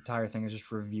the entire thing is just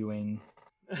reviewing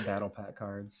battle pack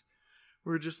cards.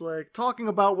 We're just, like, talking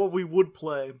about what we would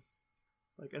play.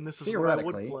 Like, and this is what I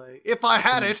would play. If I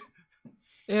had it!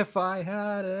 If I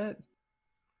had it!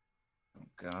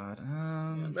 Oh, God.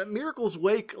 Yeah, that Miracle's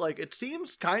Wake, like, it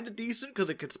seems kind of decent because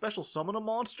it could special summon a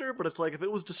monster, but it's like, if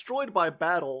it was destroyed by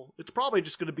battle, it's probably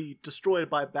just going to be destroyed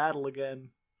by battle again.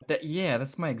 Yeah,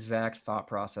 that's my exact thought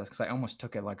process, because I almost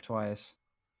took it, like, twice.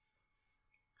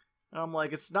 And I'm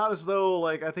like, it's not as though,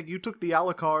 like, I think you took the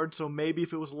Alucard, so maybe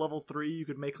if it was level 3, you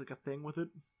could make, like, a thing with it.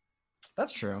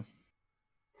 That's true.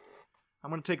 I'm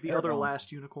going to take the other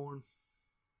last unicorn.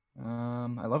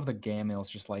 I love the Gamil's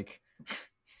just, like,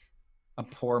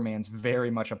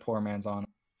 very much a poor man's on.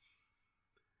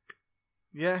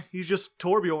 Yeah, he's just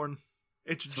Torbjorn.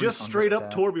 It's just straight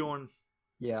up Torbjorn.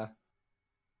 Yeah.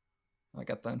 I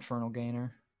got the Infernal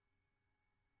Gainer.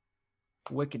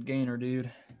 Wicked Gainer, dude.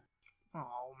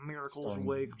 Oh, Miracle's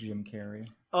Wake. Jim Carrey.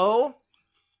 Oh?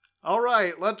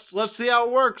 Alright, let's see how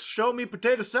it works. Show me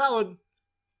potato salad.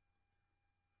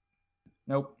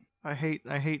 Nope. I hate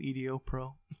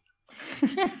EDOPro.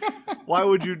 Why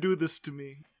would you do this to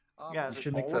me? Yeah, you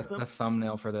should make the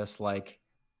thumbnail for this, like,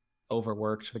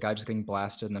 overworked. The guy just getting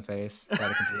blasted in the face by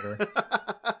the computer.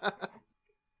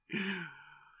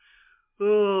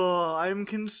 Oh, I'm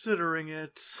considering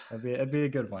it. It'd be a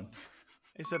good one.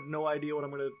 I just have no idea what I'm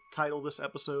going to title this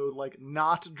episode. Like,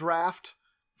 not draft?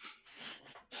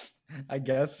 I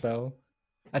guess so.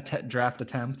 Draft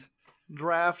attempt.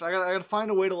 Draft. I gotta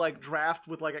find a way to, like, draft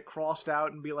with, like, it crossed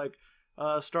out and be like,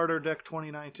 starter deck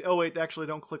 2019. Oh, wait, actually,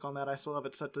 don't click on that. I still have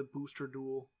it set to booster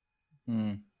duel.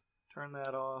 Turn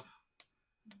that off.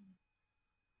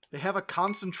 They have a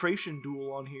concentration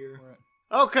duel on here. Right.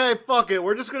 Okay, fuck it.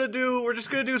 We're just gonna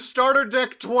do starter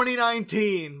deck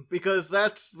 2019 because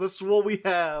that's what we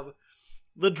have.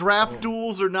 The draft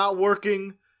duels are not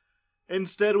working.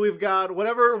 Instead, we've got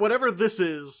whatever this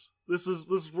is. This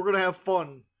we're gonna have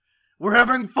fun. We're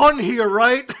having fun here,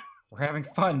 right? We're having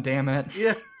fun, damn it.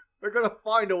 Yeah, we're gonna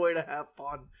find a way to have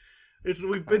fun.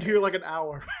 We've been here like an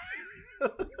hour.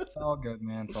 It's all good,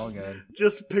 man. It's all good.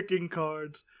 Just picking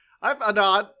cards.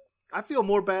 I feel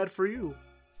more bad for you.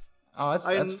 Oh,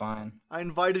 that's fine. I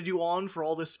invited you on for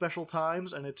all this special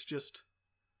times, and it's just...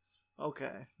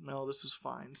 Okay, no, this is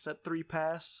fine. Set 3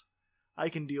 pass. I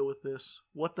can deal with this.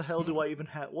 What the hell do I even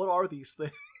have? What are these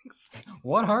things?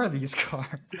 What are these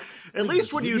cards? At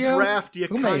least when you Yugioh? draft, you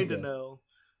Who made kind of this? know.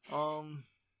 Oh,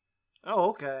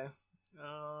 okay.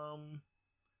 I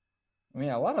mean,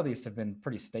 a lot of these have been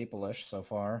pretty staple-ish so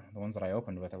far. The ones that I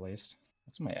opened with, at least.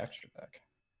 What's my extra deck?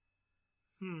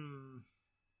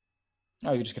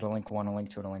 Oh, you just get a link 1, a link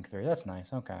 2, and a link 3. That's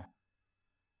nice. Okay.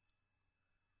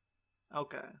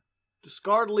 Okay.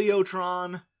 Discard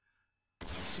Leotron.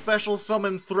 Special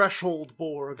summon Threshold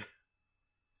Borg.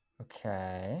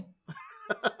 Okay.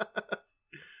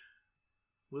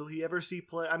 Will he ever see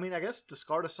play? I mean, I guess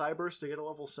discard a Cyburst to get a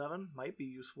level 7 might be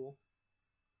useful.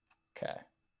 Okay.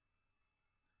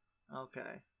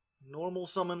 Okay. Normal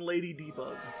summon Lady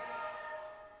Debug.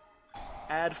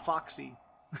 Add Foxy.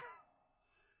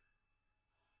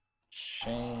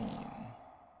 Shame.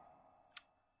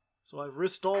 So I've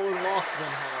risked all and lost them,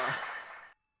 huh?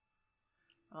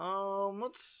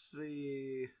 Let's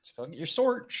see. Still get your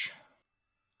Sorch.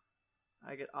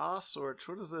 I get Sorch.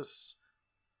 What is this?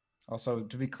 Also,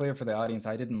 to be clear for the audience,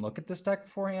 I didn't look at this deck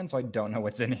beforehand, so I don't know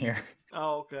what's in here.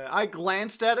 Oh, okay. I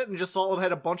glanced at it and just saw it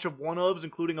had a bunch of one-ofs,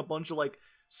 including a bunch of, like,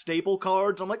 staple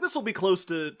cards. I'm like, this will be close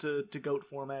to GOAT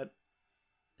format.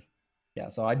 Yeah,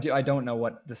 so I don't know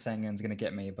what the Sangen's gonna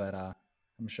get me, but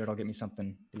I'm sure it'll get me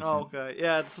something decent. Oh, okay.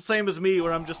 Yeah, it's the same as me,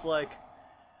 where I'm just like,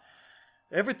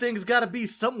 everything's gotta be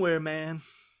somewhere, man.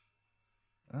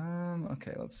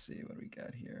 Okay, let's see what we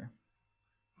got here.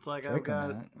 It's like I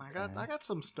got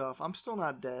some stuff. I'm still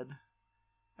not dead.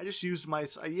 I just used my...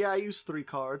 Yeah, I used 3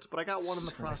 cards, but I got 1 in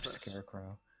the process.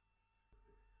 Scarecrow.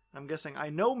 I'm guessing... I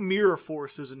know Mirror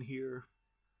Force is in here.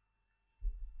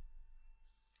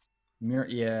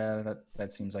 Yeah,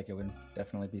 that seems like it would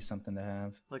definitely be something to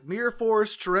have. Like Mirror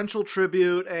Force, Torrential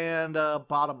Tribute, and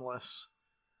Bottomless.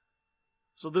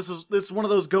 So this is one of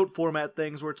those GOAT format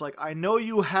things where it's like, I know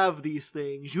you have these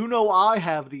things. You know I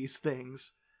have these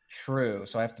things. True,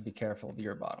 so I have to be careful of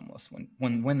your Bottomless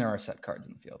when there are set cards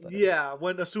in the field. Yeah,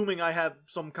 when assuming I have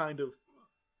some kind of,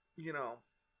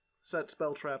 set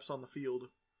spell traps on the field.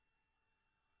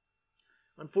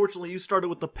 Unfortunately, you started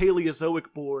with the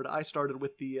Paleozoic board. I started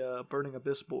with the Burning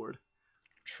Abyss board.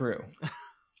 True.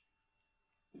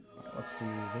 Right, let's do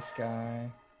this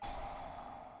guy.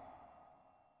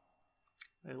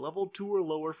 A level 2 or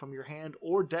lower from your hand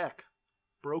or deck.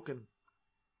 Broken.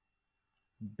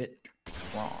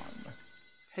 Bitron.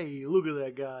 Hey, look at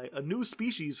that guy. A new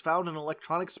species found in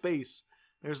electronic space.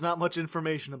 There's not much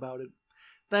information about it.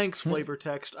 Thanks, Flavor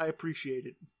Text. I appreciate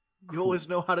it. You always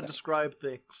know how to describe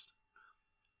things.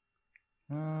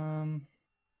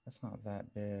 That's not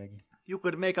that big. You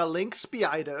could make a Link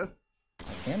Spider.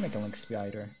 I can make a Link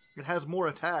Spider. It has more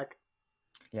attack.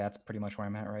 Yeah, that's pretty much where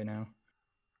I'm at right now.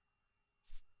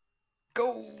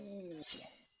 Go!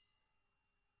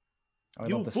 Oh, I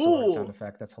You love the fool! sword sound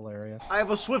effect. That's hilarious. I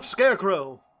have a Swift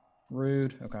Scarecrow.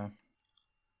 Rude. Okay.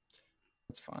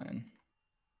 That's fine.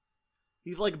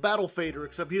 He's like Battle Fader,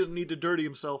 except he doesn't need to dirty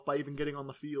himself by even getting on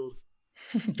the field.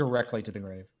 Directly to the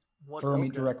grave. What? Throw me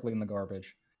directly in the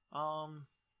garbage.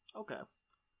 Okay.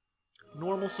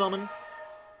 Normal summon.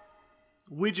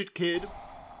 Widget Kid.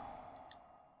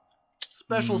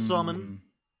 Special summon.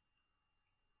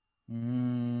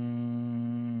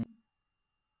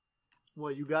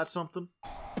 What, you got something?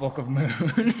 Book of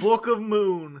Moon. Book of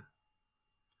Moon.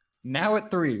 Now at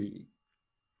 3.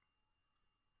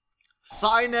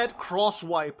 Cynet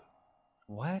Crosswipe.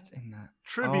 What in that?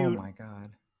 Tribute. Oh my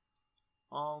god.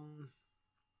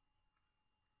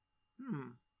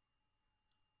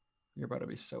 You're about to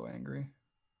be so angry.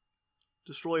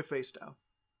 Destroy face down.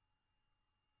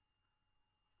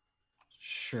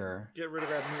 Sure. Get rid of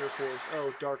that Mirror Force.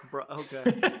 Oh, Dark Bright. Okay.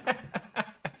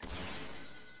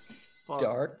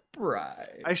 Dark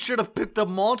Bright. I should have picked a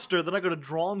monster, then I could have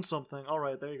drawn something.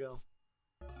 Alright, there you go.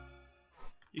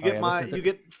 You get you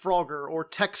get Frogger, or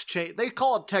Text Change. They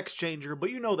call it Text Changer,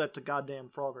 but you know that's a goddamn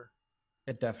Frogger.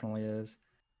 It definitely is.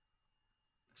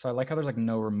 So I like how there's like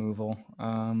no removal.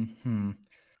 Yeah,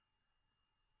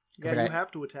 you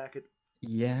have to attack it.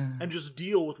 Yeah. And just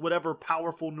deal with whatever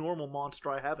powerful normal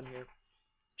monster I have in here.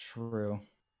 True.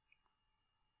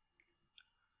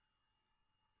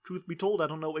 Truth be told, I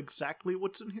don't know exactly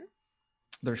what's in here.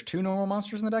 There's 2 normal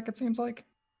monsters in the deck, it seems like.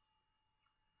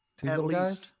 2 At little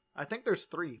least. guys? I think there's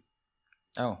 3.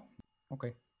 Oh,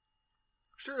 okay.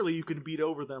 Surely you can beat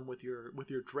over them with your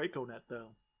Draconet,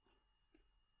 though.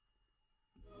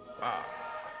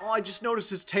 Oh, I just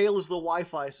noticed his tail is the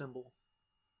Wi-Fi symbol.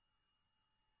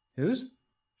 Whose?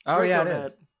 Oh, yeah, it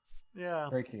is. Yeah.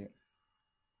 Very cute.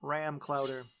 Ram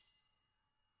Clouder.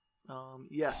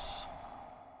 Yes.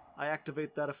 I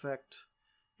activate that effect.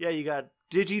 Yeah, you got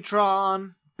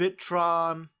Digitron,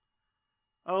 Bittron,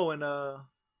 and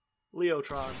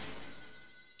Leotron.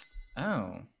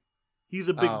 Oh. He's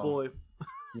a big boy.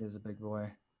 He is a big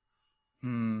boy.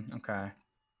 Okay.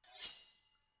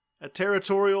 A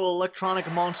territorial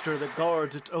electronic monster that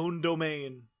guards its own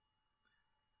domain.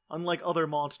 Unlike other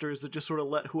monsters that just sort of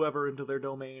let whoever into their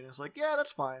domain. It's like, yeah,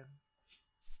 that's fine.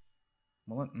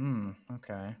 Well,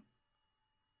 okay.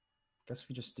 Guess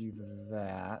we just do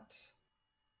that.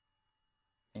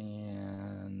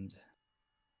 And...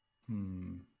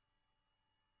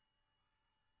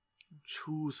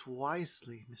 Choose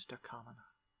wisely, Mr. Kamina.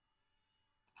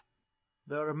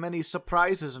 There are many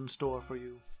surprises in store for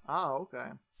you. Ah,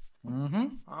 okay.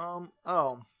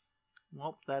 Oh.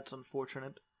 Well, that's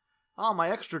unfortunate. Ah, my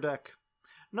extra deck.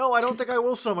 No, I don't think I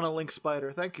will summon a Link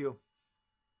Spider, thank you.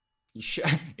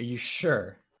 Are you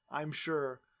sure? I'm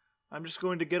sure. I'm just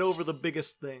going to get over the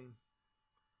biggest thing.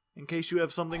 In case you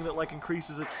have something that, like,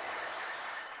 increases its...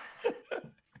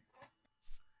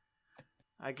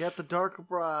 I get the Dark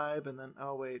Bribe, and then...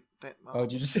 Oh, wait.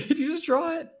 Did you just draw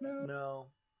it? No.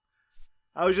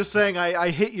 I was just saying I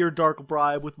hit your Dark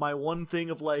Bribe with my one thing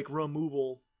of, like,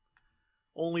 removal.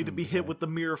 Only to be hit with the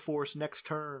Mirror Force next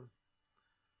turn.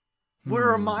 Where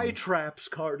are my traps,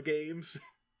 card games?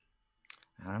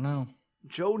 I don't know.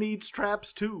 Joe needs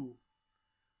traps, too.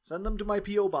 Send them to my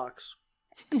P.O. box.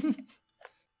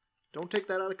 Don't take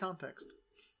that out of context.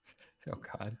 Oh,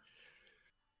 God.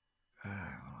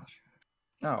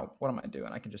 Oh, what am I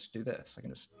doing? I can just do this. I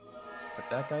can just put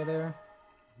that guy there.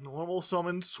 Normal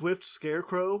summon Swift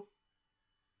Scarecrow.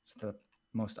 It's the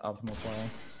most optimal play.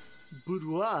 But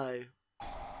why?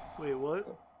 Wait,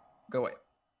 what? Go away.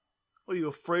 What, are you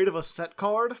afraid of a set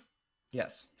card?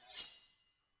 Yes.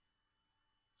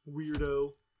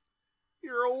 Weirdo.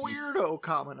 You're a weirdo,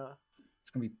 Kamina.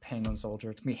 It's gonna be Penguin Soldier.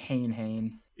 It's gonna be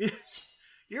Hane.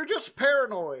 You're just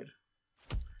paranoid.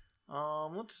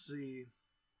 Let's see.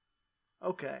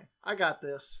 Okay, I got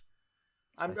this.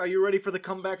 Are you ready for the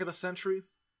comeback of the century?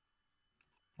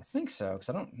 I think so, because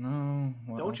I don't know.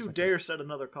 Don't you dare set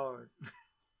another card.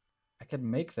 I could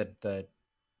make the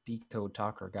decode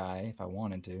talker guy if I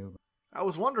wanted to. I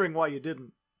was wondering why you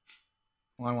didn't.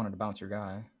 Well, I wanted to bounce your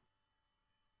guy.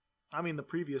 I mean the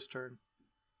previous turn.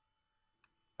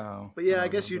 Oh. But yeah, I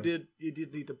guess you did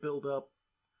need to build up.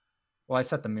 Well, I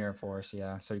set the Mirror Force,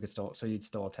 yeah, so you'd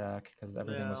still attack because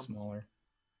everything was smaller.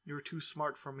 You were too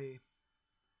smart for me.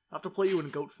 I'll have to play you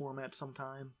in GOAT format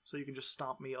sometime, so you can just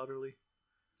stomp me utterly.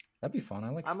 That'd be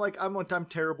fun. I'm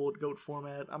terrible at GOAT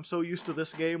format. I'm so used to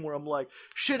this game where I'm like,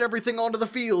 shit everything onto the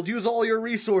field, use all your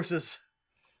resources.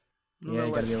 Yeah,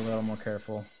 you gotta be a little more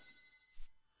careful.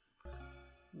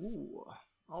 Ooh,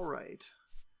 alright.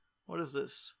 What is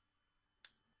this?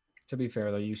 To be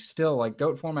fair, though, you still, like,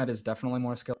 GOAT format is definitely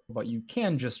more skill, but you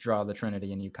can just draw the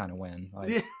Trinity and you kind of win. Like...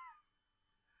 Yeah.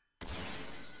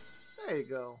 There you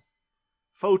go.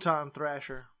 Photon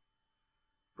Thrasher.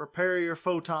 Prepare your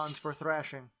photons for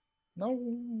thrashing.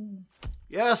 No.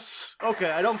 Yes!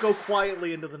 Okay, I don't go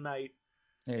quietly into the night.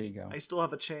 There you go. I still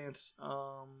have a chance.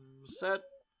 Set.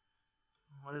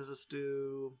 What does this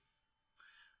do?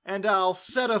 And I'll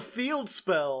set a field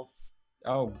spell.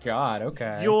 Oh, God,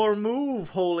 okay. Your move,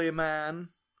 holy man.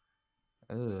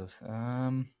 Ugh,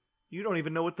 You don't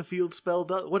even know what the field spell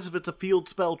does. What if it's a field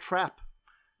spell trap?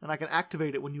 And I can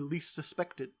activate it when you least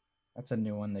suspect it. That's a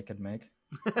new one they could make.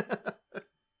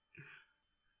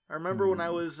 I remember when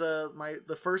I was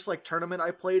the first tournament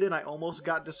I played in, I almost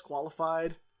got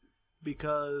disqualified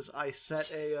because I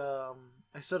set a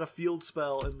field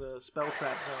spell in the spell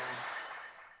trap zone.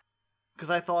 Because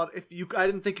I thought I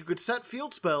didn't think you could set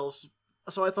field spells,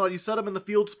 so I thought you set them in the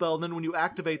field spell, and then when you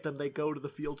activate them, they go to the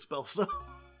field spell. So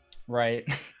right,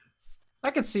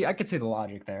 I could see the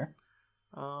logic there.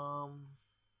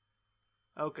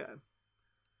 Okay.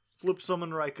 Flip summon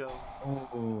Raikou.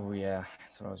 Oh, yeah.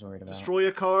 That's what I was worried about. Destroy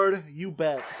a card, you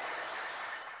bet.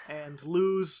 And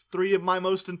lose 3 of my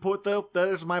most important... Though,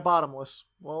 there's my bottomless.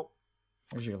 Well...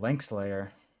 There's your Link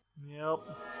Slayer. Yep.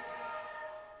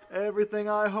 Everything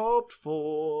I hoped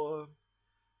for.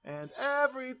 And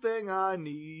everything I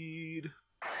need.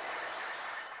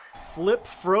 Flip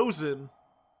Frozen.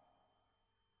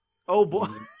 Oh, boy.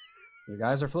 You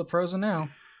guys are Flip Frozen now.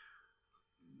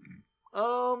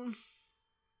 Oh,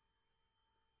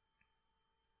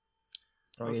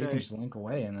 yeah, you can just link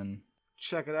away and then...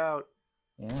 Check it out.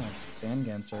 Yeah,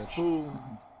 Sandgan search.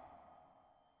 Boom.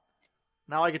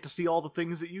 Now I get to see all the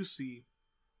things that you see.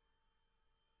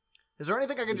 Is there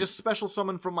anything I can just special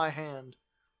summon from my hand?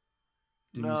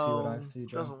 Do you see what I see,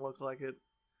 Joe? Doesn't look like it.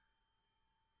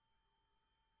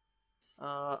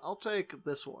 I'll take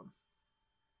this one.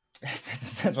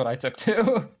 That's what I took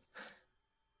too.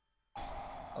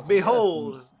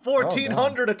 Behold,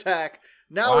 1400 attack.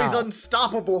 Now he's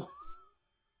unstoppable.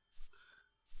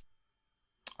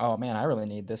 Oh man, I really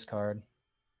need this card,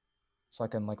 so I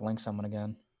can like link someone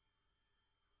again.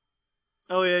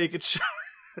 Oh yeah, you could.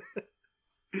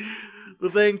 The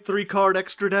thing, 3-card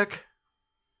extra deck.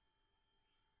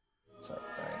 Sorry,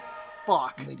 right.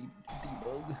 Fuck. Lady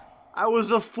Debug. I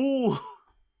was a fool.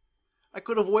 I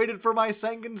could have waited for my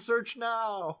Sengen search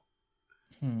now.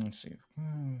 Let's see.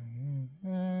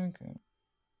 Okay.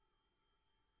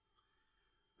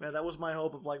 Man, that was my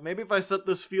hope of like, maybe if I set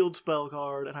this field spell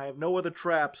card and I have no other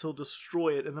traps, he'll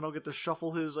destroy it, and then I'll get to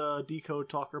shuffle his decode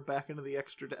talker back into the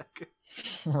extra deck.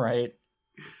 Right.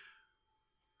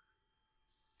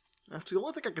 That's the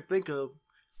only thing I could think of.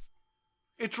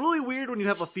 It's really weird when you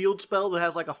have a field spell that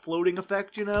has like a floating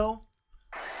effect, you know?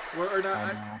 Or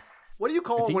not, what do you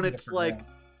call it when it's like,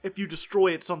 if you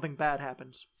destroy it, something bad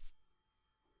happens?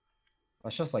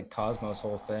 That's just like Cosmo's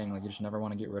whole thing. Like, you just never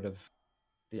want to get rid of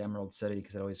the Emerald City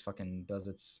because it always fucking does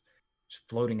its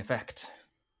floating effect.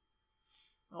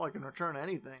 Oh, I can return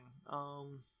anything.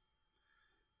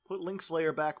 Put Link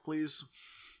Slayer back, please.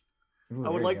 Ooh, I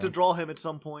would like to draw him at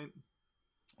some point.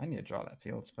 I need to draw that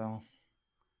field spell.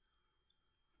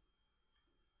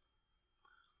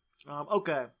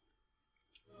 Okay.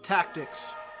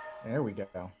 Tactics. There we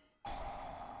go.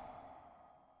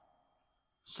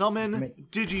 Summon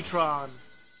Digitron.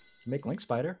 Make Link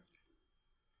Spider.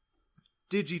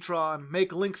 Digitron.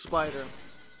 Make Link Spider.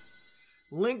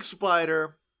 Link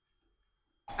Spider.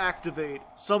 Activate.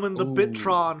 Summon the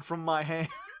Bitron from my hand.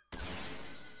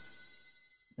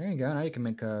 There you go. Now you can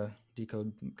make a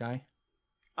decode guy.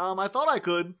 I thought I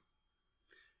could.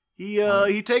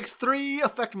 He takes 3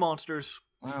 effect monsters.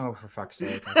 Oh, for fuck's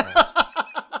sake. Okay.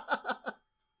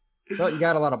 But you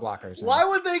got a lot of blockers. Why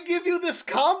would they give you this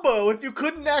combo if you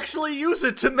couldn't actually use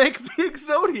it to make the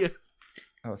Exodia?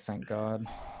 Oh, thank God.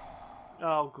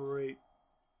 Oh, great.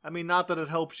 I mean, not that it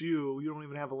helps you. You don't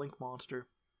even have a Link monster.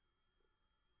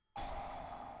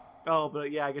 Oh, but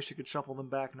yeah, I guess you could shuffle them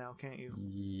back now, can't you?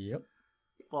 Yep.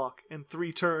 Fuck. In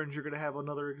 3 turns, you're going to have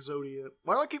another Exodia.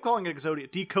 Why do I keep calling it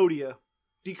Exodia? Decodia.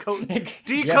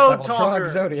 Decode talker.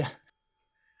 Exodia.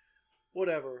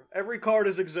 Whatever. Every card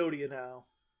is Exodia now.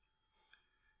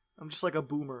 I'm just like a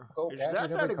boomer. Is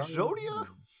that Exodia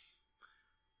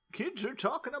kids are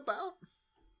talking about?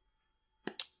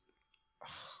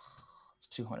 It's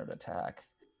 200 attack.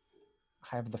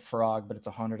 I have the frog, but it's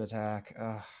 100 attack.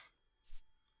 Ugh.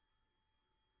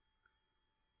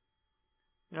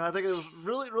 You know, I think it was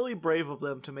really, really brave of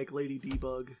them to make Lady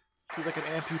Debug. She's like an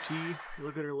amputee. You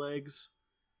look at her legs.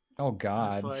 Oh,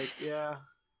 God. It's like, yeah.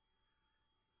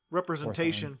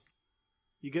 Representation.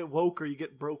 You get woke or you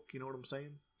get broke, you know what I'm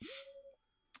saying?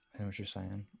 I know what you're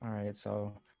saying. Alright,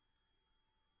 so...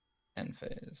 End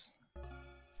phase.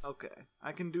 Okay.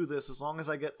 I can do this as long as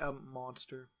I get a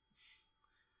monster.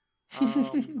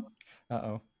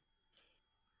 Uh-oh.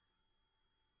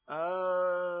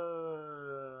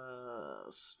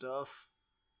 Stuff.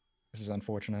 This is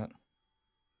unfortunate.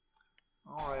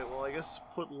 Alright, well, I guess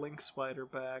put Link Spider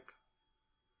back.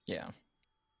 Yeah.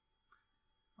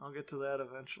 I'll get to that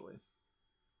eventually.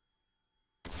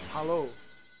 Hello.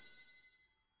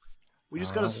 We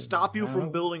just gotta stop you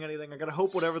from building anything. I gotta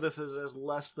hope whatever this is has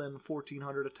less than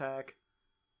 1400 attack.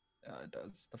 It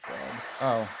does. The frog.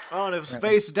 Oh. Oh, and it was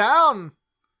face down!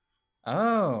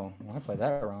 Oh. Well, I played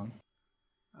that wrong.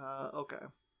 Okay.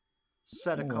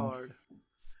 Set a card.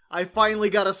 I finally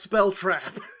got a spell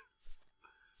trap!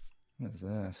 What is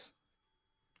this?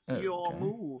 Your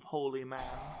move, holy man.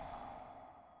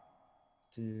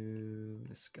 Do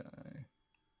this guy.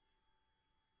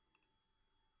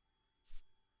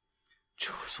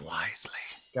 Choose wisely.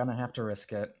 Gonna have to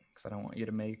risk it, because I don't want you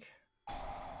to make...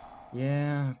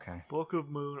 Yeah, okay. Book of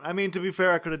Moon. I mean, to be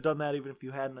fair, I could have done that even if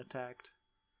you hadn't attacked.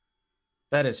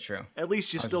 That is true. At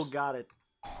least you still got it.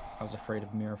 I was afraid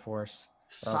of Mirror Force.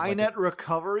 Signet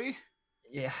Recovery?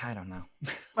 Yeah, I don't know.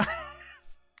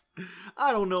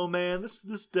 I don't know, man.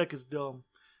 This deck is dumb.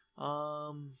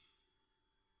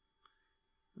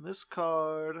 This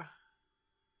card...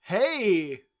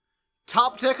 Hey!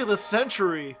 Top deck of the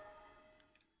century!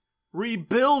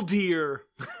 Rebuild here.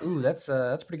 Ooh, that's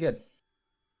pretty good.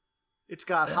 It's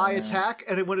got high attack,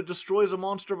 and when it destroys a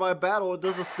monster by battle, it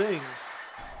does a thing.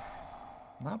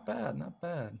 Not bad, not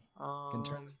bad. Can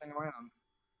turn this thing around.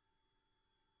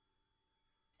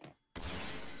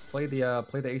 play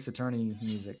the Ace Attorney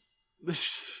music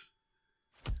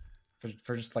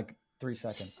for just like 3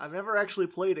 seconds. I've never actually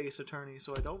played Ace Attorney,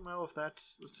 so I don't know if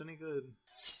that's any good.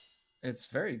 It's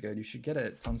very good. You should get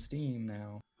it. It's on Steam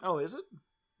now. Oh, is it?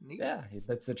 Neat. Yeah,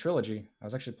 that's the trilogy. I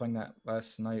was actually playing that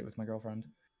last night with my girlfriend.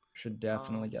 Should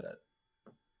definitely get it.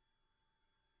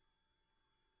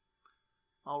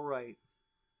 All right.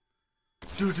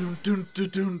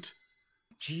 Dun-dun-dun-dun-dun.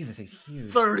 Jesus, he's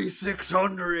huge.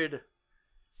 3,600.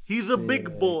 He's a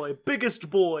big boy. Biggest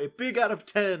boy. Big out of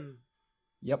 10.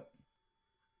 Yep.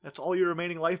 That's all your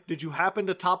remaining life. Did you happen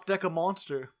to top deck a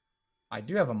monster? I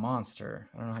do have a monster.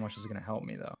 I don't know how much this is going to help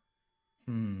me, though.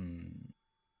 And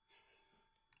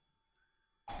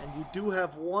you do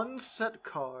have one set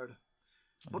card.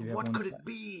 But what could it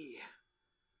be?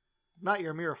 Not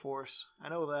your Mirror Force. I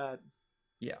know that.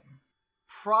 Yeah.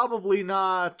 Probably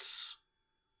not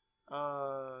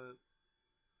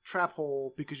Trap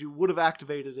Hole, because you would have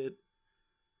activated it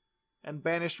and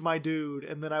banished my dude,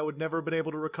 and then I would never have been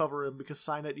able to recover him because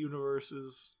Signet Universe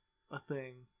is a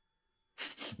thing.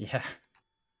 Yeah.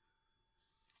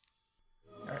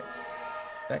 Alright.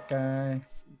 That guy.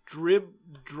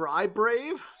 Dry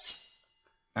Brave?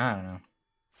 I don't know.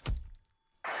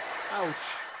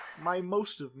 Ouch. My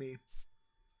most of me.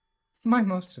 My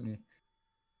most of me.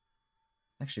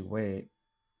 Actually, wait.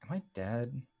 Am I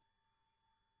dead?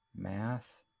 Math?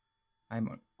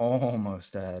 I'm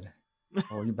almost dead.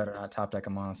 Oh, you better not top deck a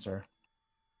monster.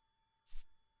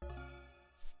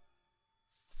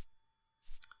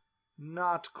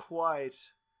 Not quite.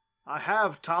 I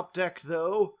have top decked,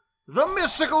 though, the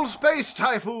Mystical Space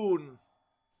Typhoon!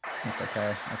 That's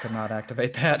okay. I could not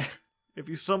activate that. If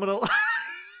you summon a...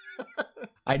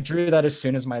 I drew that as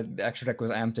soon as my extra deck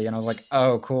was empty, and I was like,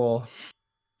 oh, cool.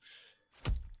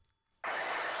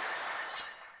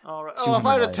 Alright. Oh, if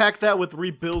I'd attacked that with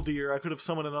Rebuildier, I could have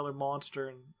summoned another monster,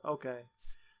 and... Okay.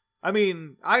 I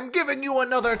mean, I'm giving you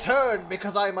another turn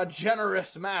because I'm a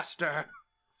generous master.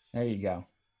 There you go.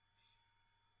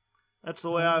 That's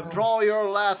the way I draw your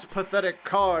last pathetic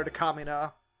card,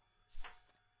 Kamina.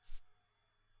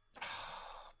 Oh,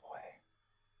 boy.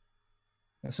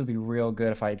 This would be real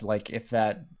good if if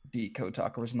that Decode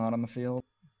Talker was not on the field.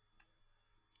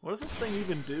 What does this thing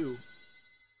even do?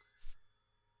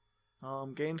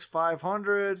 Gains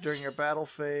 500 during your battle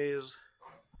phase.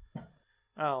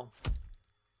 Oh.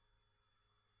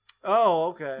 Oh,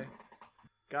 okay.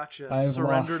 Gotcha.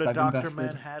 Surrender to Dr.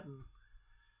 Manhattan.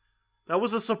 That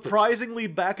was a surprisingly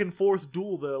back and forth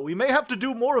duel, though. We may have to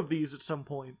do more of these at some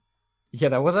point. Yeah,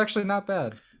 that was actually not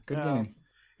bad. Good game.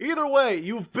 Either way,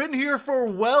 you've been here for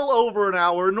well over an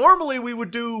hour. Normally we would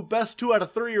do best 2 out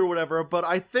of 3 or whatever, but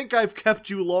I think I've kept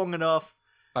you long enough.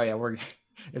 Oh yeah,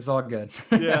 it's all good.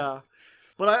 Yeah.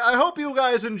 But I hope you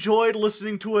guys enjoyed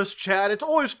listening to us chat. It's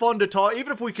always fun to talk,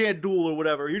 even if we can't duel or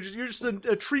whatever. You're just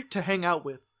a treat to hang out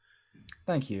with.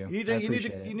 Thank you.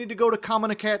 You need to go to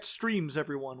KaminaKat's streams,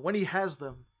 everyone, when he has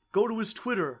them. Go to his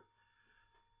Twitter.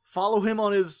 Follow him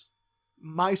on his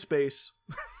MySpace.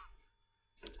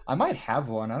 I might have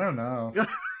one. I don't know.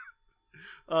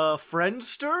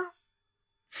 Friendster?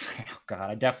 Oh, God,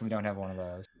 I definitely don't have one of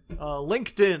those.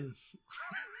 LinkedIn.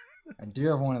 I do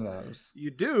have one of those. You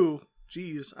do?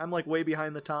 Jeez, I'm like way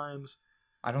behind the times.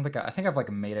 I think I've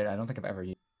like made it. I don't think I've ever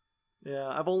used it. Yeah,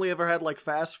 I've only ever had like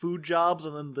fast food jobs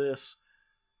and then this.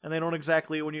 And they don't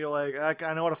exactly, when you're like,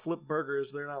 I know how to flip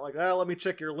burgers, they're not like, let me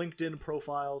check your LinkedIn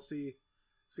profile, see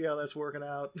how that's working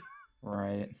out.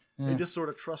 Right. Yeah. They just sort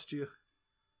of trust you.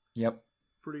 Yep.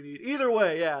 Pretty neat. Either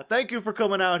way, yeah, thank you for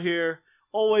coming out here.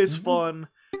 Always fun.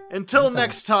 Until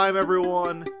next time,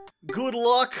 everyone, good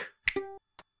luck.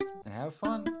 And have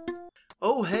fun.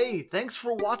 Oh hey, thanks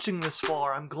for watching this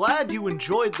far. I'm glad you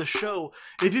enjoyed the show.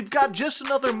 If you've got just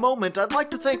another moment, I'd like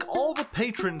to thank all the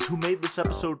patrons who made this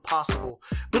episode possible,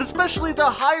 but especially the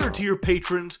higher tier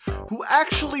patrons who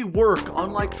actually work,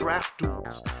 unlike draft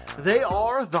duels. They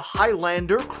are the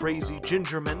Highlander, Crazy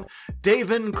Gingerman,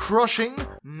 Davin Crushing,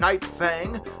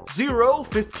 Nightfang, Zero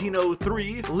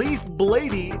 1503, Leaf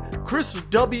Blady, Chris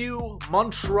W,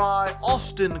 Montry,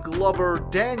 Austin Glover,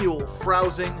 Daniel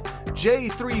Frowsing,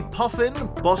 J3 Puffin,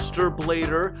 Buster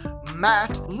Blader,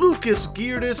 Matt, Lucas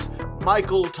Geardis,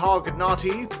 Michael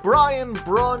Tognati, Brian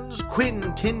Bruns,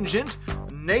 Quinn Tingent,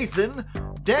 Nathan,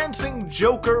 Dancing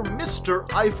Joker,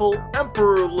 Mr. Eiffel,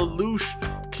 Emperor Lelouch,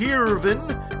 Kiervin,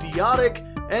 Diotic,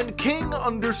 and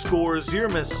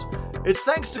King_Zirmus. It's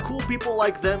thanks to cool people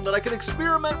like them that I can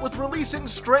experiment with releasing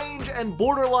strange and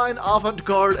borderline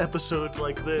avant-garde episodes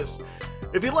like this.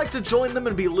 If you'd like to join them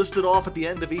and be listed off at the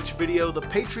end of each video, the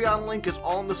Patreon link is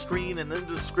on the screen and in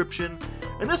the description.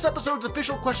 And this episode's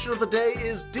official question of the day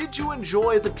is, did you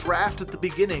enjoy the draft at the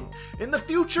beginning? In the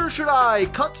future, should I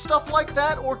cut stuff like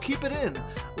that or keep it in?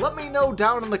 Let me know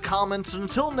down in the comments, and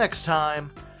until next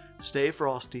time, stay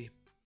frosty.